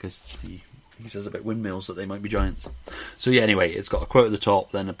 because he says about windmills that they might be giants. So yeah, anyway, it's got a quote at the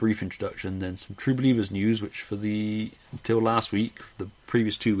top, then a brief introduction, then some True Believers news, which until last week, the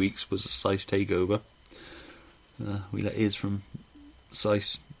previous 2 weeks, was a CICE takeover. We let Iz from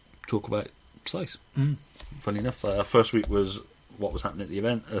CICE talk about CICE. Funny enough, first week was what was happening at the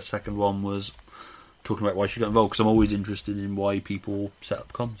event. Second one was talking about why she got involved, because I'm always interested in why people set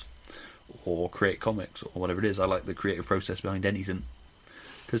up cons or create comics or whatever it is. I like the creative process behind anything,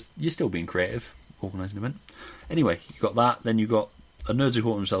 because you're still being creative, organising an event. Anyway, you got that, then you got a Nerds Who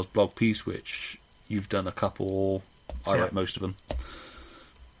Call Themselves blog piece, which you've done a couple, I write most of them.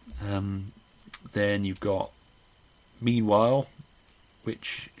 Then you've got Meanwhile,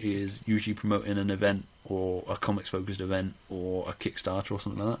 which is usually promoting an event or a comics-focused event or a Kickstarter or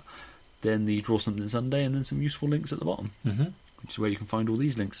something like that. Then the Draw Something Sunday, and then some useful links at the bottom, which is where you can find all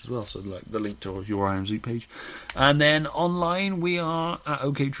these links as well. So like the link to your I Am Zoot page. And then online we are at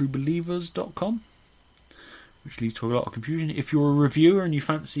oktruebelievers.com, which leads to a lot of confusion. If you're a reviewer and you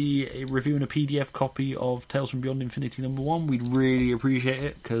fancy reviewing a PDF copy of Tales from Beyond Infinity #1, we'd really appreciate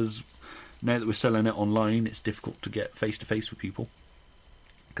it, because now that we're selling it online, it's difficult to get face-to-face with people,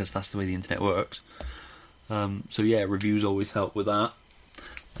 because that's the way the internet works. So yeah, reviews always help with that.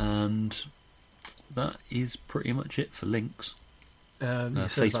 And that is pretty much it for links.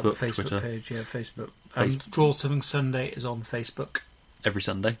 Facebook, Twitter. page, Facebook. And Draw Something Sunday is on Facebook. Every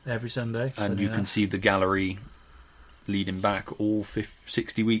Sunday. And you can see the gallery leading back all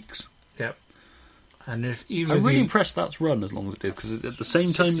 60 weeks. Yep. And if I'm really impressed that's run as long as it did, because at the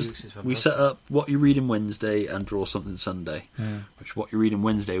same time we set up What You Read in Wednesday and Draw Something Sunday, which What You Read in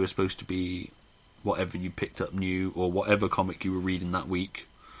Wednesday was supposed to be whatever you picked up new or whatever comic you were reading that week.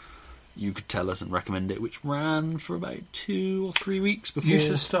 You could tell us and recommend it, which ran for about 2 or 3 weeks before. You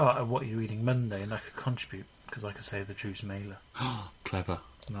should start at What You're Reading Monday, and I could contribute, because I could say the Truth's mailer. Clever.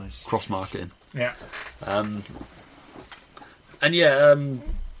 Nice. Cross-marketing. Yeah. And yeah,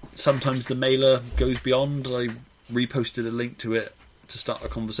 sometimes the mailer goes beyond. I reposted a link to it to start a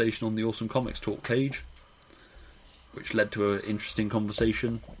conversation on the Awesome Comics Talk page, which led to an interesting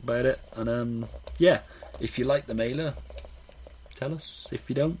conversation about it. And yeah, if you like the mailer, tell us. If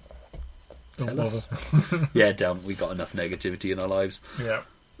you don't tell bother. us. Yeah, don't. We got enough negativity in our lives. Yeah.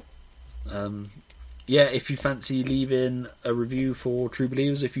 Yeah, if you fancy leaving a review for True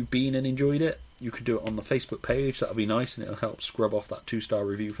Believers, if you've been and enjoyed it, you could do it on the Facebook page. That'll be nice, and it'll help scrub off that 2-star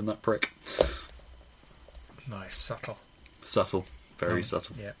review from that prick. Nice, subtle, very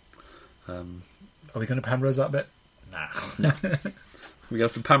subtle. Yeah. Are we going to Pam Rose that bit? Nah. No. We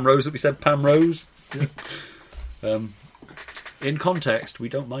have to Pam Rose that we said Pam Rose. In context, we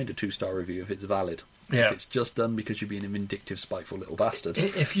don't mind a 2-star review if it's valid. Yeah. If it's just done because you're being a vindictive, spiteful little bastard.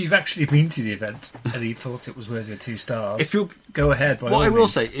 If you've actually been to the event and you thought it was worthy of 2 stars, if you go ahead. What I will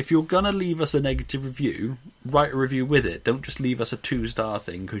say, if you're going to leave us a negative review, write a review with it. Don't just leave us a 2-star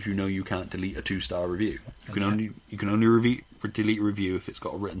thing, because you know you can't delete a 2-star review. You can only delete a review if it's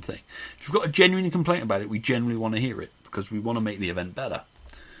got a written thing. If you've got a genuine complaint about it, we genuinely want to hear it, because we want to make the event better.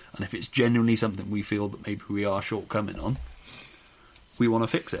 And if it's genuinely something we feel that maybe we are shortcoming on, we want to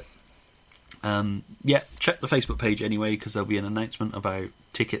fix it. Yeah, check the Facebook page anyway, because there'll be an announcement about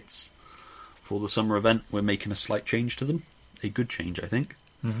tickets for the summer event. We're making a slight change to them. A good change, I think.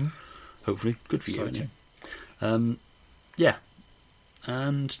 Mm-hmm. Hopefully. Good for you. Anyway. Yeah.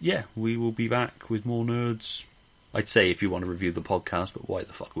 And yeah, we will be back with more nerds. I'd say if you want to review the podcast, but why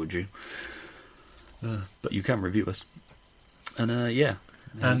the fuck would you? But you can review us. And yeah.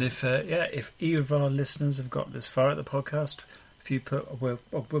 And if either of our listeners have got this far at the podcast, if you put, we'll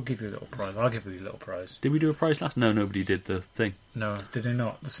give you a little prize. I'll give you a little prize. Did we do a prize last? No, nobody did the thing. No, did they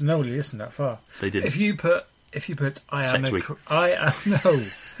not? Nobody listened that far. They didn't. If you put If you put I am Sex week. I am no,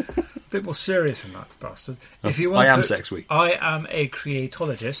 a bit more serious than that, bastard. If you want I to am put, sex week. I am a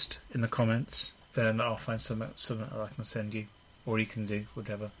creatologist in the comments, then I'll find something that I can send you, or you can do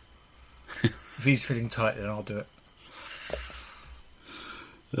whatever. If he's feeling tight, then I'll do it.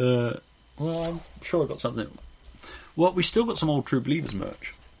 Well, I'm sure I got something. Well, we still got some old True Believers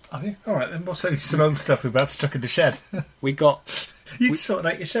merch. Okay, all right. Then we'll send you some old stuff we've about stuck in the shed. We got. You sorted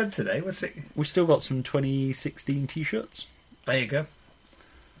out your shed today. What's it? We still got some 2016 T-shirts. There you go.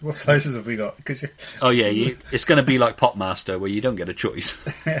 What sizes have we got? Oh yeah, it's going to be like Popmaster, where you don't get a choice.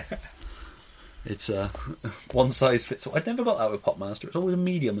 It's one size fits all. I'd never got that with Popmaster. It's always a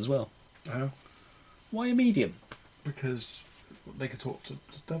medium as well. Oh, Why a medium? because they could talk to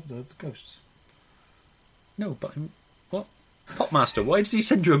the ghosts. No, but what? Popmaster, why does he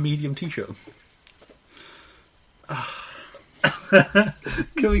send you a medium T-shirt?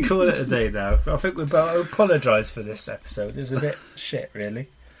 Can we call it a day now? I think we've got to apologise for this episode. It's a bit shit, really.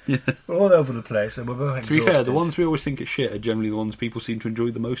 Yeah. We're all over the place, and we're both exhausted. To be fair, the ones we always think are shit are generally the ones people seem to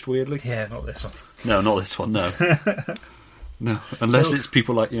enjoy the most, weirdly. Yeah, not this one. No, not this one, no. No, unless So- it's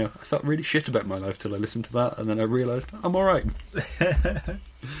people like, I felt really shit about my life till I listened to that, and then I realised I'm alright.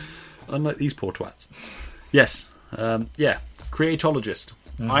 Unlike these poor twats. Yes, creatologist.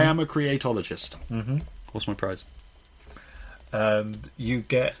 Mm-hmm. I am a creatologist. Mm-hmm. What's my prize? You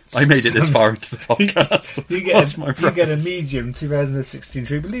get... I made it this far into the podcast. What's my prize? You get a medium 2016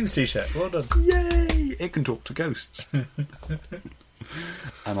 True Believers t-shirt. Well done. Yay! It can talk to ghosts.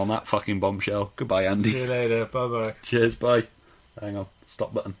 And on that fucking bombshell, goodbye, Andy. See you later. Bye-bye. Cheers, bye. Hang on,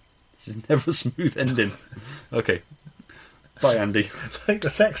 stop button. This is never a smooth ending. Okay. Bye, Andy. Like the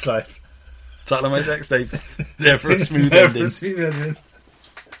sex life. Title of my sex tape. Never a smooth Never ending. a smooth ending.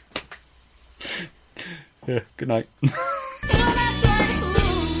 Yeah, good night.